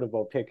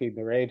comfortable picking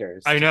the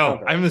Raiders. I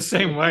know. I'm the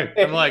same way.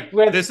 I'm like,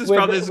 this has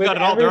got it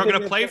all. They're all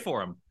going to play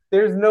for him.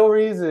 There's no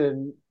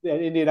reason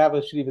that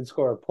Indianapolis should even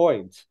score a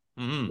point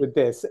with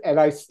this. And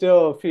I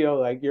still feel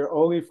like you're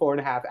only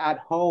 4.5 at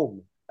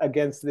home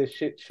against this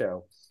shit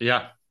show.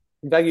 Yeah.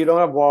 In fact, you don't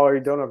have Waller,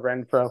 you don't have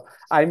Renfro.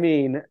 I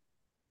mean,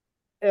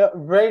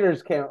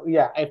 Raiders can't.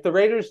 Yeah, if the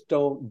Raiders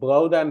don't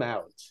blow them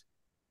out,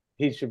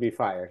 he should be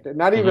fired.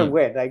 Not even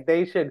win. Like,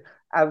 they should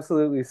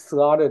absolutely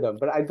slaughter them.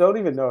 But I don't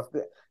even know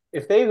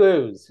if they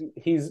lose,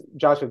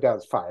 Josh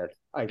McDowell's fired.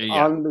 Like,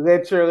 on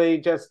literally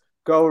just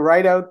go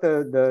right out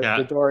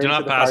the door. Do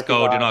not pass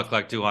go. Do not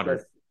collect 200.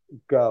 Just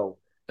go.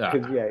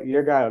 Because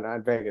you're going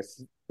on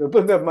Vegas. The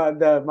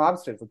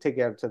mobsters will take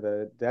you out to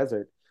the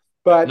desert.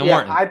 But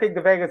I think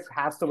the Vegas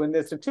has to win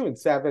this. They're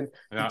 2-7.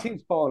 The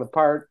team's falling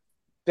apart.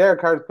 Derek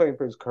Carr's playing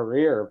for his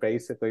career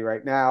basically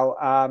right now.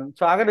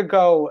 So I'm going to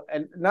go,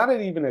 and not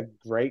even a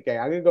great game.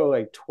 I'm going to go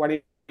like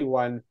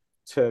 21-6.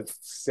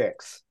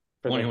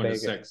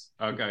 21-6.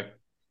 Okay.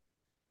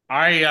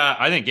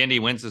 I think Indy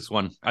wins this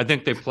one. I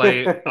think they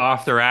play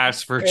off their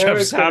ass for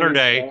Jeff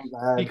Saturday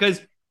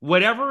because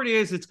whatever it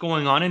is that's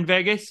going on in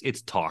Vegas,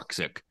 it's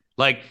toxic.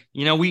 Like,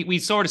 we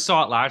sort of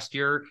saw it last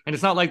year, and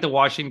it's not like the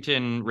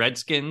Washington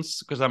Redskins,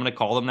 because I'm going to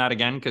call them that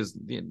again, because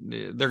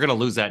they're going to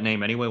lose that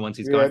name anyway once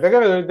he's gone. They're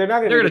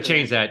not going to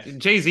change that.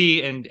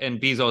 Jay-Z and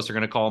Bezos are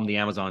going to call them the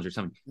Amazons or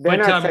something. He's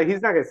not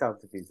going to sell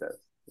it to Bezos.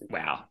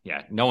 Wow,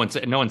 yeah, no one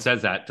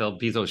says that till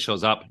Bezos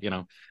shows up.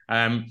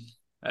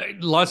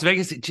 Las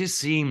Vegas, it just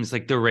seems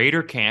like the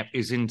Raider camp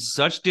is in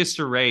such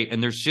disarray,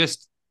 and there's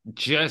just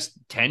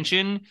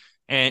tension.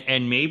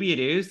 And maybe it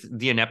is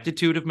the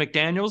ineptitude of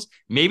McDaniels.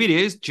 Maybe it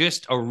is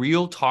just a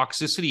real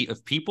toxicity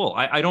of people.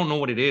 I don't know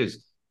what it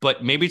is,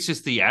 but maybe it's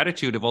just the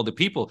attitude of all the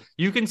people.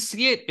 You can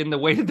see it in the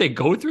way that they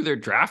go through their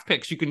draft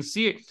picks. You can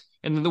see it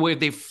in the way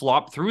they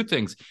flop through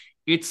things.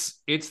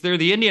 They're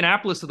the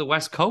Indianapolis of the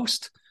West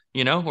Coast,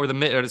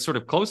 or sort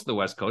of close to the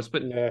West Coast.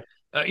 But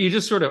You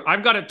just sort of,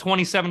 I've got it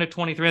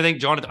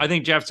 27-23. I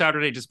think Jeff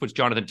Saturday just puts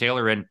Jonathan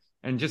Taylor in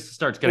and just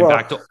starts getting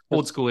back to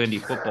old school Indy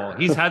football.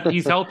 He's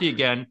healthy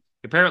again.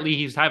 Apparently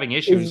he's having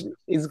issues.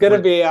 He's going to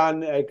be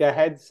on like a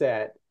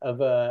headset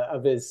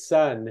of his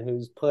son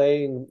who's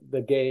playing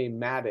the game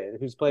Madden,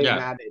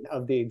 Madden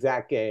of the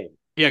exact game.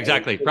 Yeah,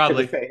 exactly.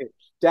 Probably. Say,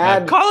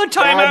 Dad, call a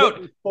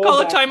timeout.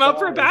 Call a timeout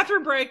for a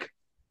bathroom break.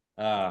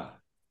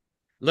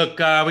 Look,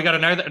 we got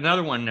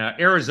another one.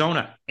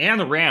 Arizona and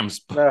the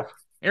Rams.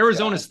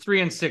 Arizona's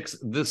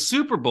 3-6. The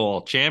Super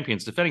Bowl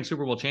champions, defending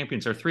Super Bowl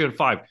champions, are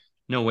 3-5.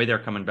 No way they're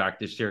coming back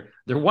this year.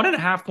 They're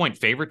 1.5-point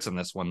favorites in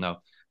this one, though.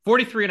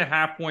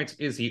 43.5 points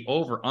is the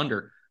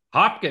over-under.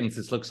 Hopkins,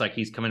 this looks like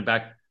he's coming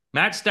back.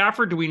 Matt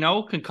Stafford, do we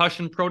know?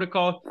 Concussion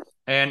protocol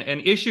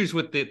and issues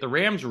with the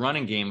Rams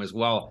running game as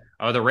well.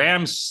 The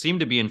Rams seem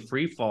to be in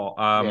free fall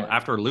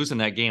after losing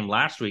that game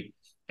last week.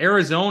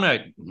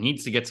 Arizona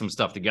needs to get some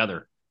stuff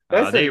together.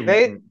 They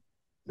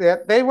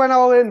went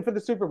all in for the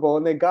Super Bowl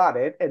and they got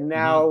it. And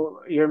now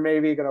you're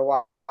maybe going to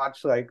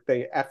watch like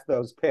they F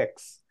those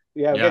picks.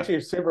 Get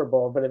your Super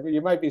Bowl, but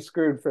you might be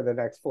screwed for the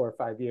next 4 or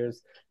 5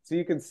 years. So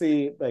you can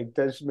see like,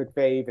 does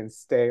McVay even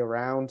stay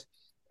around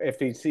if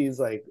he sees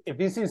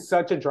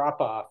such a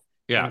drop off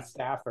in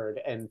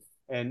Stafford and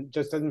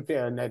just doesn't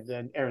feel, and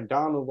then Aaron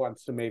Donald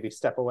wants to maybe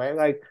step away.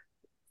 Like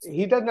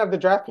he doesn't have the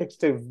draft picks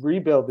to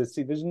rebuild this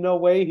team. There's no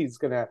way he's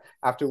gonna,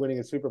 after winning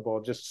a Super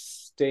Bowl,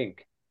 just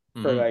stink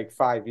for like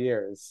 5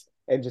 years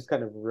and just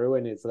kind of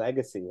ruin his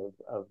legacy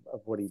of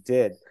what he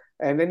did.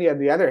 And then on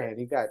the other hand,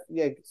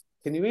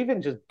 can you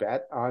even just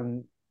bet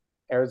on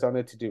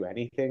Arizona to do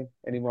anything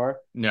anymore?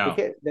 No.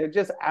 They're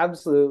just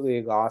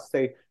absolutely lost.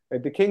 Like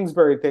the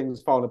Kingsbury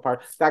thing's falling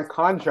apart. That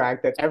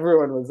contract that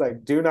everyone was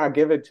like, do not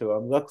give it to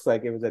him, looks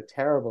like it was a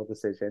terrible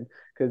decision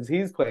because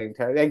he's playing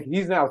terrible. Like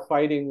he's now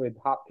fighting with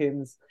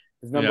Hopkins,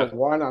 his number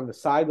one on the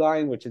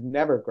sideline, which is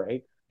never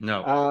great.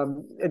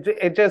 No.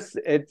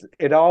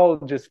 It all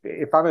just,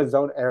 if I'm a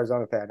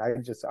Arizona fan,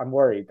 I'm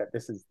worried that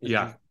this is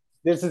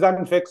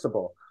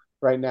unfixable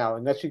right now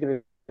unless you get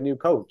a new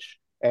coach.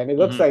 And it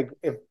looks like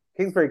if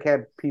Kingsbury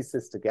can't piece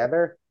this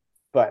together,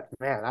 but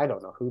man, I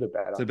don't know who to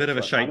bet on. It's a bit of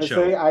a shite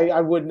show.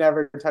 I would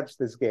never touch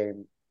this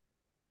game.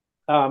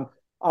 I'll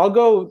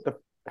go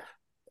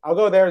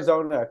with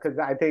Arizona because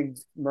I think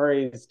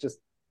Murray's just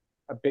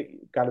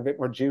got a bit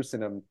more juice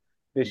in him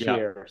this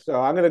year.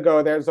 So I'm going to go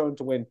with Arizona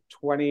to win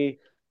 23-17.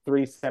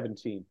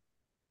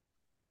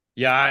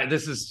 Yeah,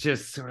 this is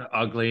just sort of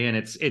ugly, and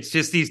it's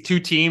just these two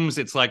teams.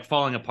 It's like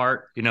falling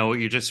apart.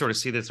 You just sort of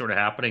see this sort of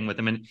happening with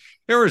them in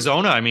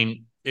Arizona. I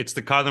mean, it's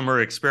the Kyler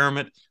Murray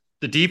experiment.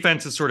 The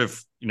defense is sort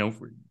of,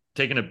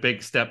 taking a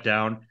big step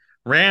down.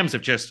 Rams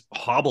have just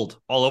hobbled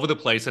all over the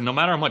place, and no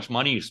matter how much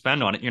money you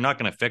spend on it, you're not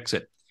going to fix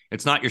it.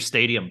 It's not your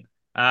stadium.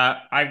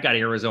 I've got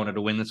Arizona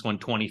to win this one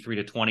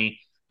 23-20.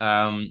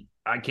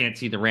 I can't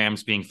see the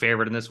Rams being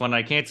favored in this one.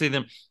 I can't see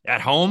them at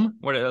home.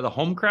 What the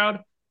home crowd?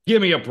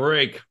 Give me a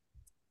break.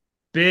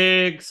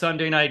 Big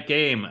Sunday night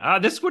game.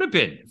 This would have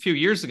been a few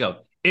years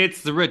ago.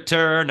 It's the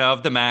return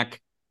of the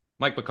Mac.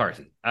 Mike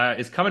McCarthy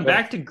is coming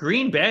back to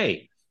Green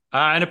Bay.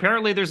 And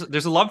apparently there's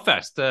a love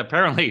fest.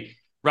 Apparently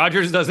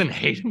Rodgers doesn't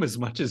hate him as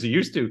much as he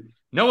used to.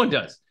 No one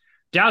does.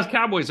 Dallas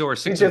Cowboys are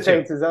 6-2. He just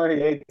hates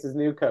his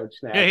new coach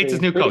now. Yeah, hates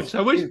his new coach. I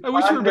wish you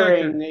were back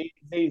there.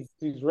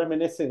 He's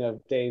reminiscing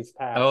of days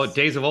past. Oh,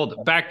 days of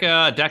old. Back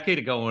a decade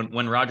ago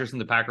when Rodgers and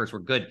the Packers were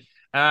good.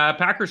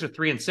 Packers are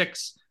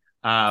 3-6.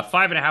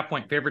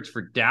 5.5-point favorites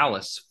for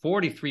Dallas.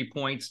 43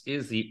 points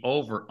is the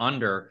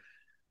over-under.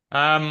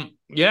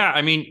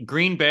 I mean,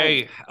 Green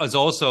Bay is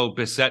also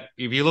beset.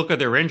 If you look at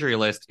their injury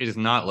list, it is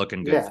not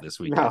looking good for this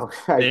weekend.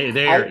 No,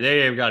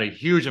 they have got a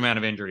huge amount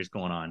of injuries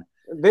going on.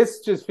 This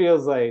just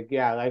feels like,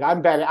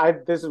 I'm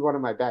betting. This is one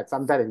of my bets.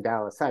 I'm betting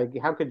Dallas.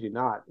 How could you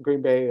not?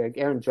 Green Bay, like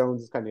Aaron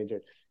Jones is kind of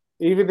injured.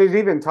 There's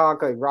even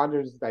talk like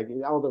Rodgers, like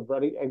all the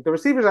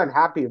receivers aren't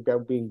happy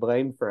about being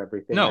blamed for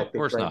everything. No, of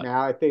course not.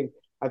 Now, I think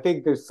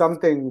there's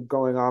something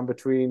going on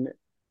between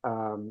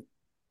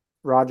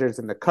Rodgers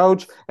and the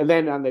coach, and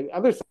then on the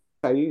other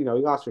side, he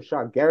lost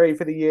Rashawn Gary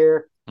for the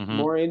year. Mm-hmm.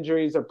 More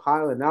injuries are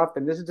piling up,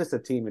 and this is just a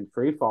team in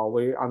free fall.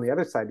 Where on the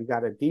other side, you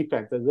got a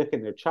defense that's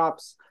licking their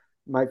chops.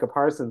 Micah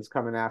Parsons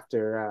coming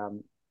after,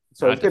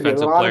 so it's going to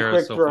be a lot of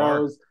quick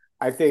throws.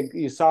 I think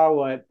you saw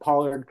what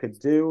Pollard could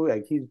do.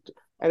 And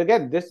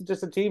again, this is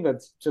just a team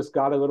that's just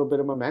got a little bit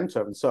of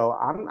momentum. So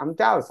I'm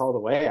Dallas all the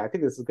way. I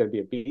think this is going to be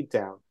a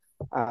beatdown.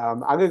 I'm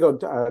going to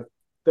go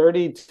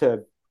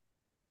 30-20.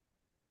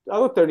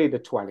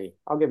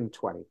 I'll give him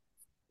 20.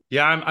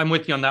 Yeah, I'm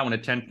with you on that one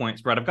at 10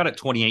 points, Brett. I've got it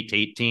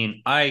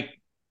 28-18. I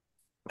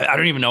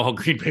don't even know how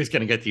Green Bay is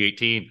going to get the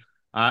 18.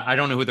 I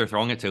don't know who they're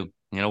throwing it to.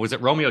 Was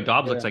it Romeo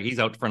Dobbs? Looks like he's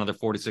out for another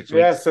 4 to 6 weeks.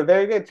 Yeah, so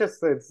they get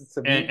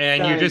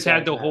and you just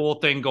had the whole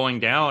thing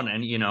going down,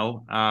 and you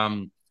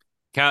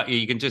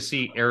can just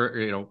see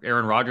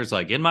Aaron Rodgers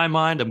like, in my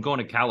mind, I'm going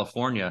to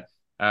California.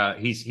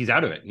 He's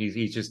out of it.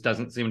 He just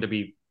doesn't seem to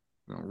be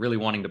really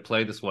wanting to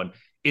play this one.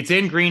 It's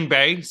in Green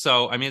Bay,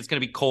 so I mean it's going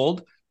to be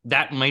cold.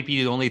 That might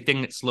be the only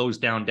thing that slows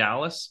down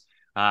Dallas.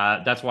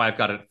 That's why I've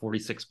got it at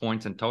 46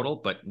 points in total.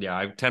 But yeah,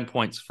 I have 10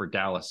 points for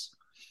Dallas.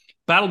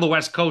 Battle of the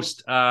West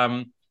Coast.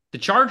 The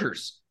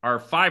Chargers are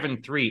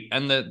 5-3,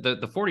 and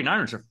the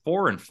 49ers are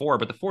 4-4,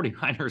 but the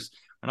 49ers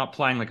are not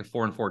playing like a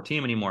 4-4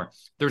 team anymore.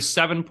 They're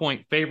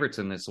 7-point favorites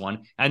in this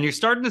one, and you're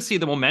starting to see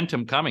the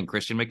momentum coming.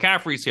 Christian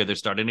McCaffrey's here. They're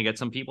starting to get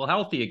some people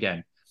healthy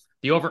again.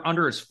 The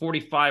over-under is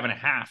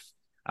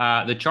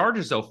 45.5. The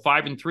Chargers, though,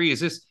 5-3.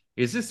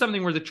 Is this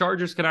something where the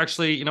Chargers can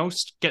actually,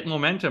 get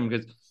momentum?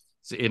 Because,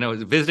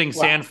 visiting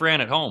San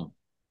Fran at home.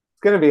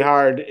 It's going to be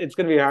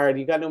hard.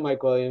 You got no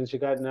Mike Williams. You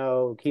got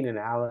no Keenan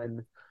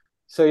Allen.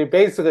 So you've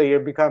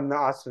become the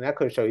Austin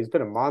Ekeler show. He's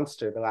been a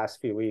monster the last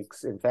few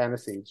weeks in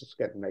fantasy, just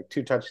getting like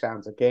 2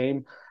 touchdowns a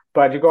game.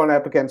 But you're going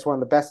up against one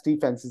of the best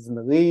defenses in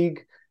the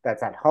league.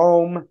 That's at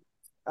home.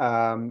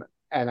 And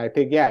I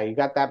think, you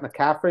got that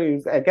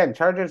McCaffrey. Again,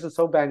 Chargers are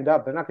so banged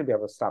up. They're not going to be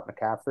able to stop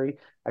McCaffrey.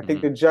 I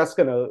think they're just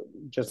going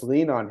to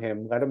lean on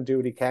him, let him do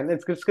what he can.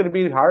 It's just going to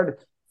be hard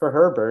for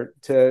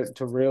Herbert to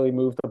really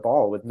move the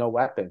ball with no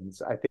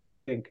weapons. I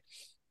think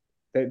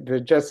they're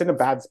just in a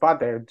bad spot.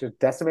 They're just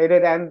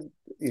decimated, and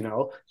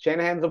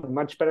Shanahan's a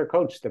much better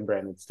coach than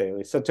Brandon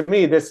Staley. So to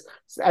me,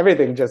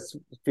 everything just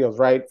feels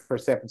right for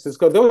San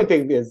Francisco. The only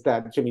thing is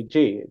that Jimmy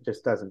G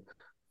just doesn't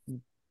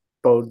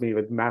bode me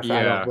with massive.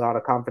 I don't have a lot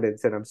of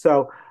confidence in him.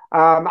 So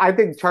I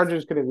think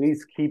Chargers could at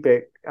least keep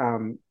it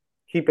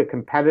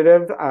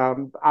competitive.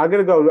 I'm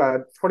gonna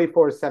go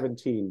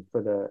 24-17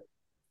 for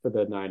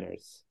the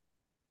Niners.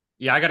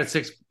 Yeah, I got it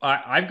 6.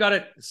 I've got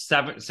it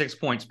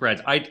 6-point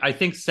spreads. I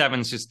think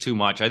 7's just too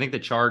much. I think the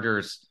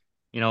Chargers,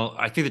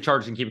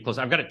 can keep it close.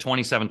 I've got it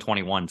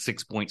 27-21,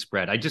 6-point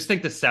spread. I just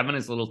think the 7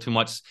 is a little too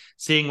much,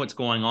 seeing what's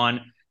going on.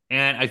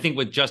 And I think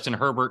with Justin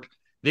Herbert,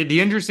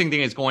 the interesting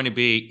thing is going to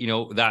be,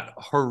 that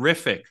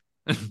horrific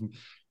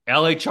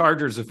LA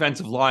Chargers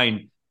offensive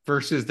line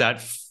versus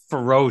that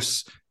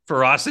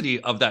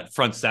ferocity of that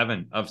front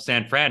 7 of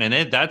San Fran.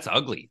 And that's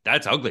ugly.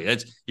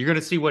 You're going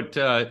to see what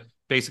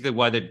basically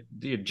why the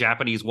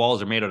Japanese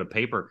walls are made out of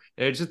paper.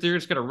 They're just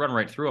going to run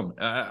right through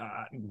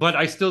them. But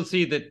I still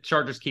see the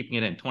Chargers keeping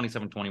it in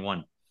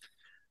 27-21.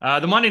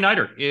 The Monday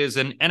Nighter is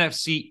an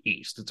NFC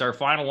East. It's our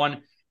final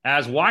one.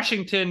 As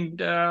Washington,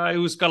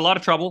 who's got a lot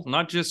of trouble,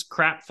 not just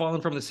crap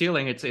falling from the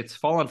ceiling, it's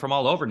fallen from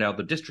all over now.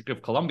 The District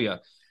of Columbia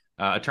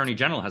Attorney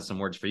General has some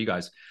words for you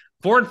guys.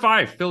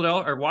 4-5,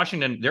 Philadelphia or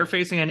Washington. They're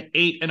facing an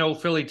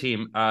 8-0 Philly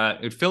team.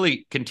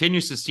 Philly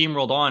continues to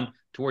steamroll on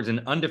towards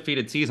an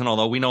undefeated season,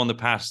 although we know in the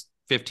past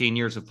 15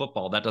 years of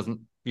football, that doesn't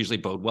usually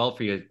bode well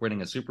for you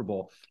winning a Super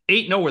Bowl.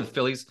 8-0 with the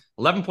Phillies,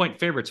 11-point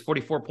favorites,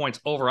 44 points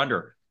over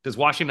under. Does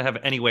Washington have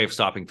any way of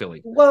stopping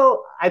Philly?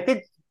 Well, I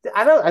think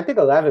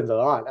 11's a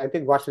lot. I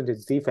think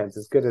Washington's defense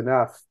is good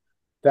enough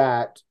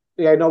that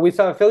we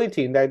saw a Philly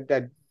team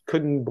that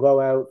couldn't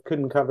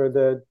cover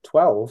the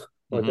 12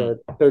 or the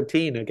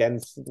 13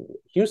 against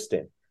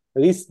Houston.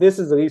 This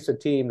is a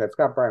team that's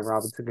got Brian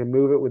Robinson, can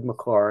move it with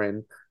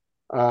McLaurin.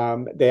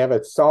 They have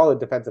a solid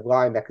defensive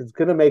line that is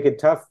going to make it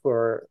tough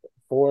for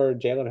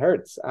Jalen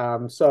Hurts.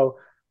 So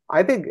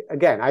I think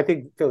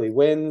Philly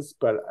wins,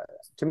 but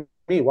to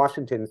me,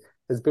 Washington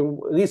has been,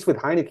 at least with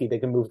Heineke, they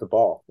can move the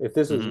ball. If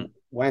this is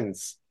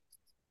Wentz,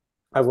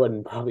 I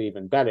wouldn't probably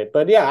even bet it.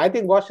 But yeah, I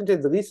think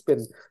Washington's at least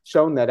been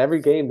shown that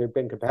every game they've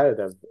been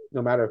competitive,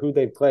 no matter who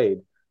they've played.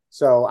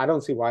 So I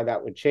don't see why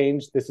that would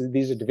change.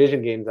 These are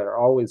division games that are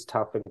always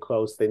tough and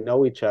close. They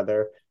know each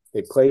other.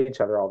 They play each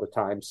other all the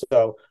time.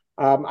 So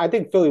I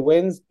think Philly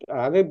wins, but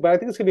I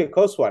think it's going to be a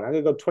close one. I'm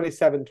going to go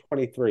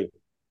 27-23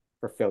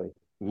 for Philly.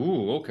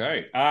 Ooh,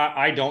 okay.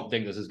 I don't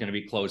think this is going to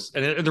be close.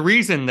 And the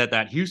reason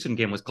that Houston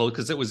game was close,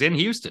 because it was in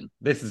Houston.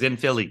 This is in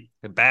Philly,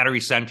 Battery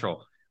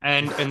Central.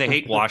 And they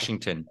hate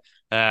Washington.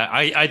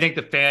 I think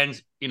the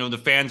fans, the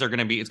fans are going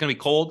to be, it's going to be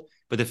cold,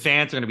 but the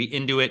fans are going to be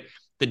into it.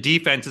 The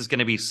defense is going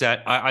to be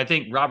set. I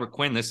think Robert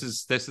Quinn, this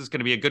is going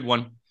to be a good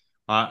one.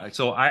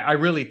 So I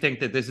really think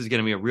that this is going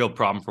to be a real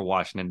problem for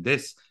Washington.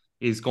 This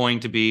is going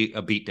to be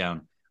a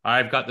beatdown.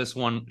 I've got this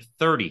one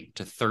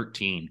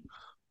 30-13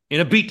 in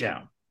a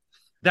beatdown.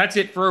 That's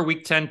it for our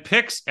Week 10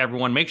 picks.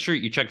 Everyone, make sure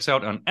you check us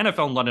out on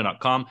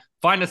NFLlondon.com.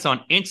 Find us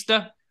on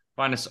Insta.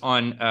 Find us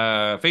on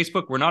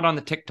Facebook. We're not on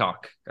the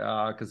TikTok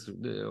because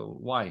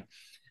why?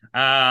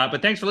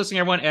 But thanks for listening,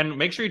 everyone. And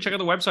make sure you check out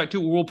the website,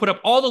 too. We'll put up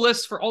all the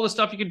lists for all the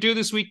stuff you can do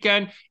this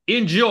weekend.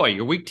 Enjoy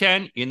your Week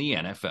 10 in the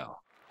NFL.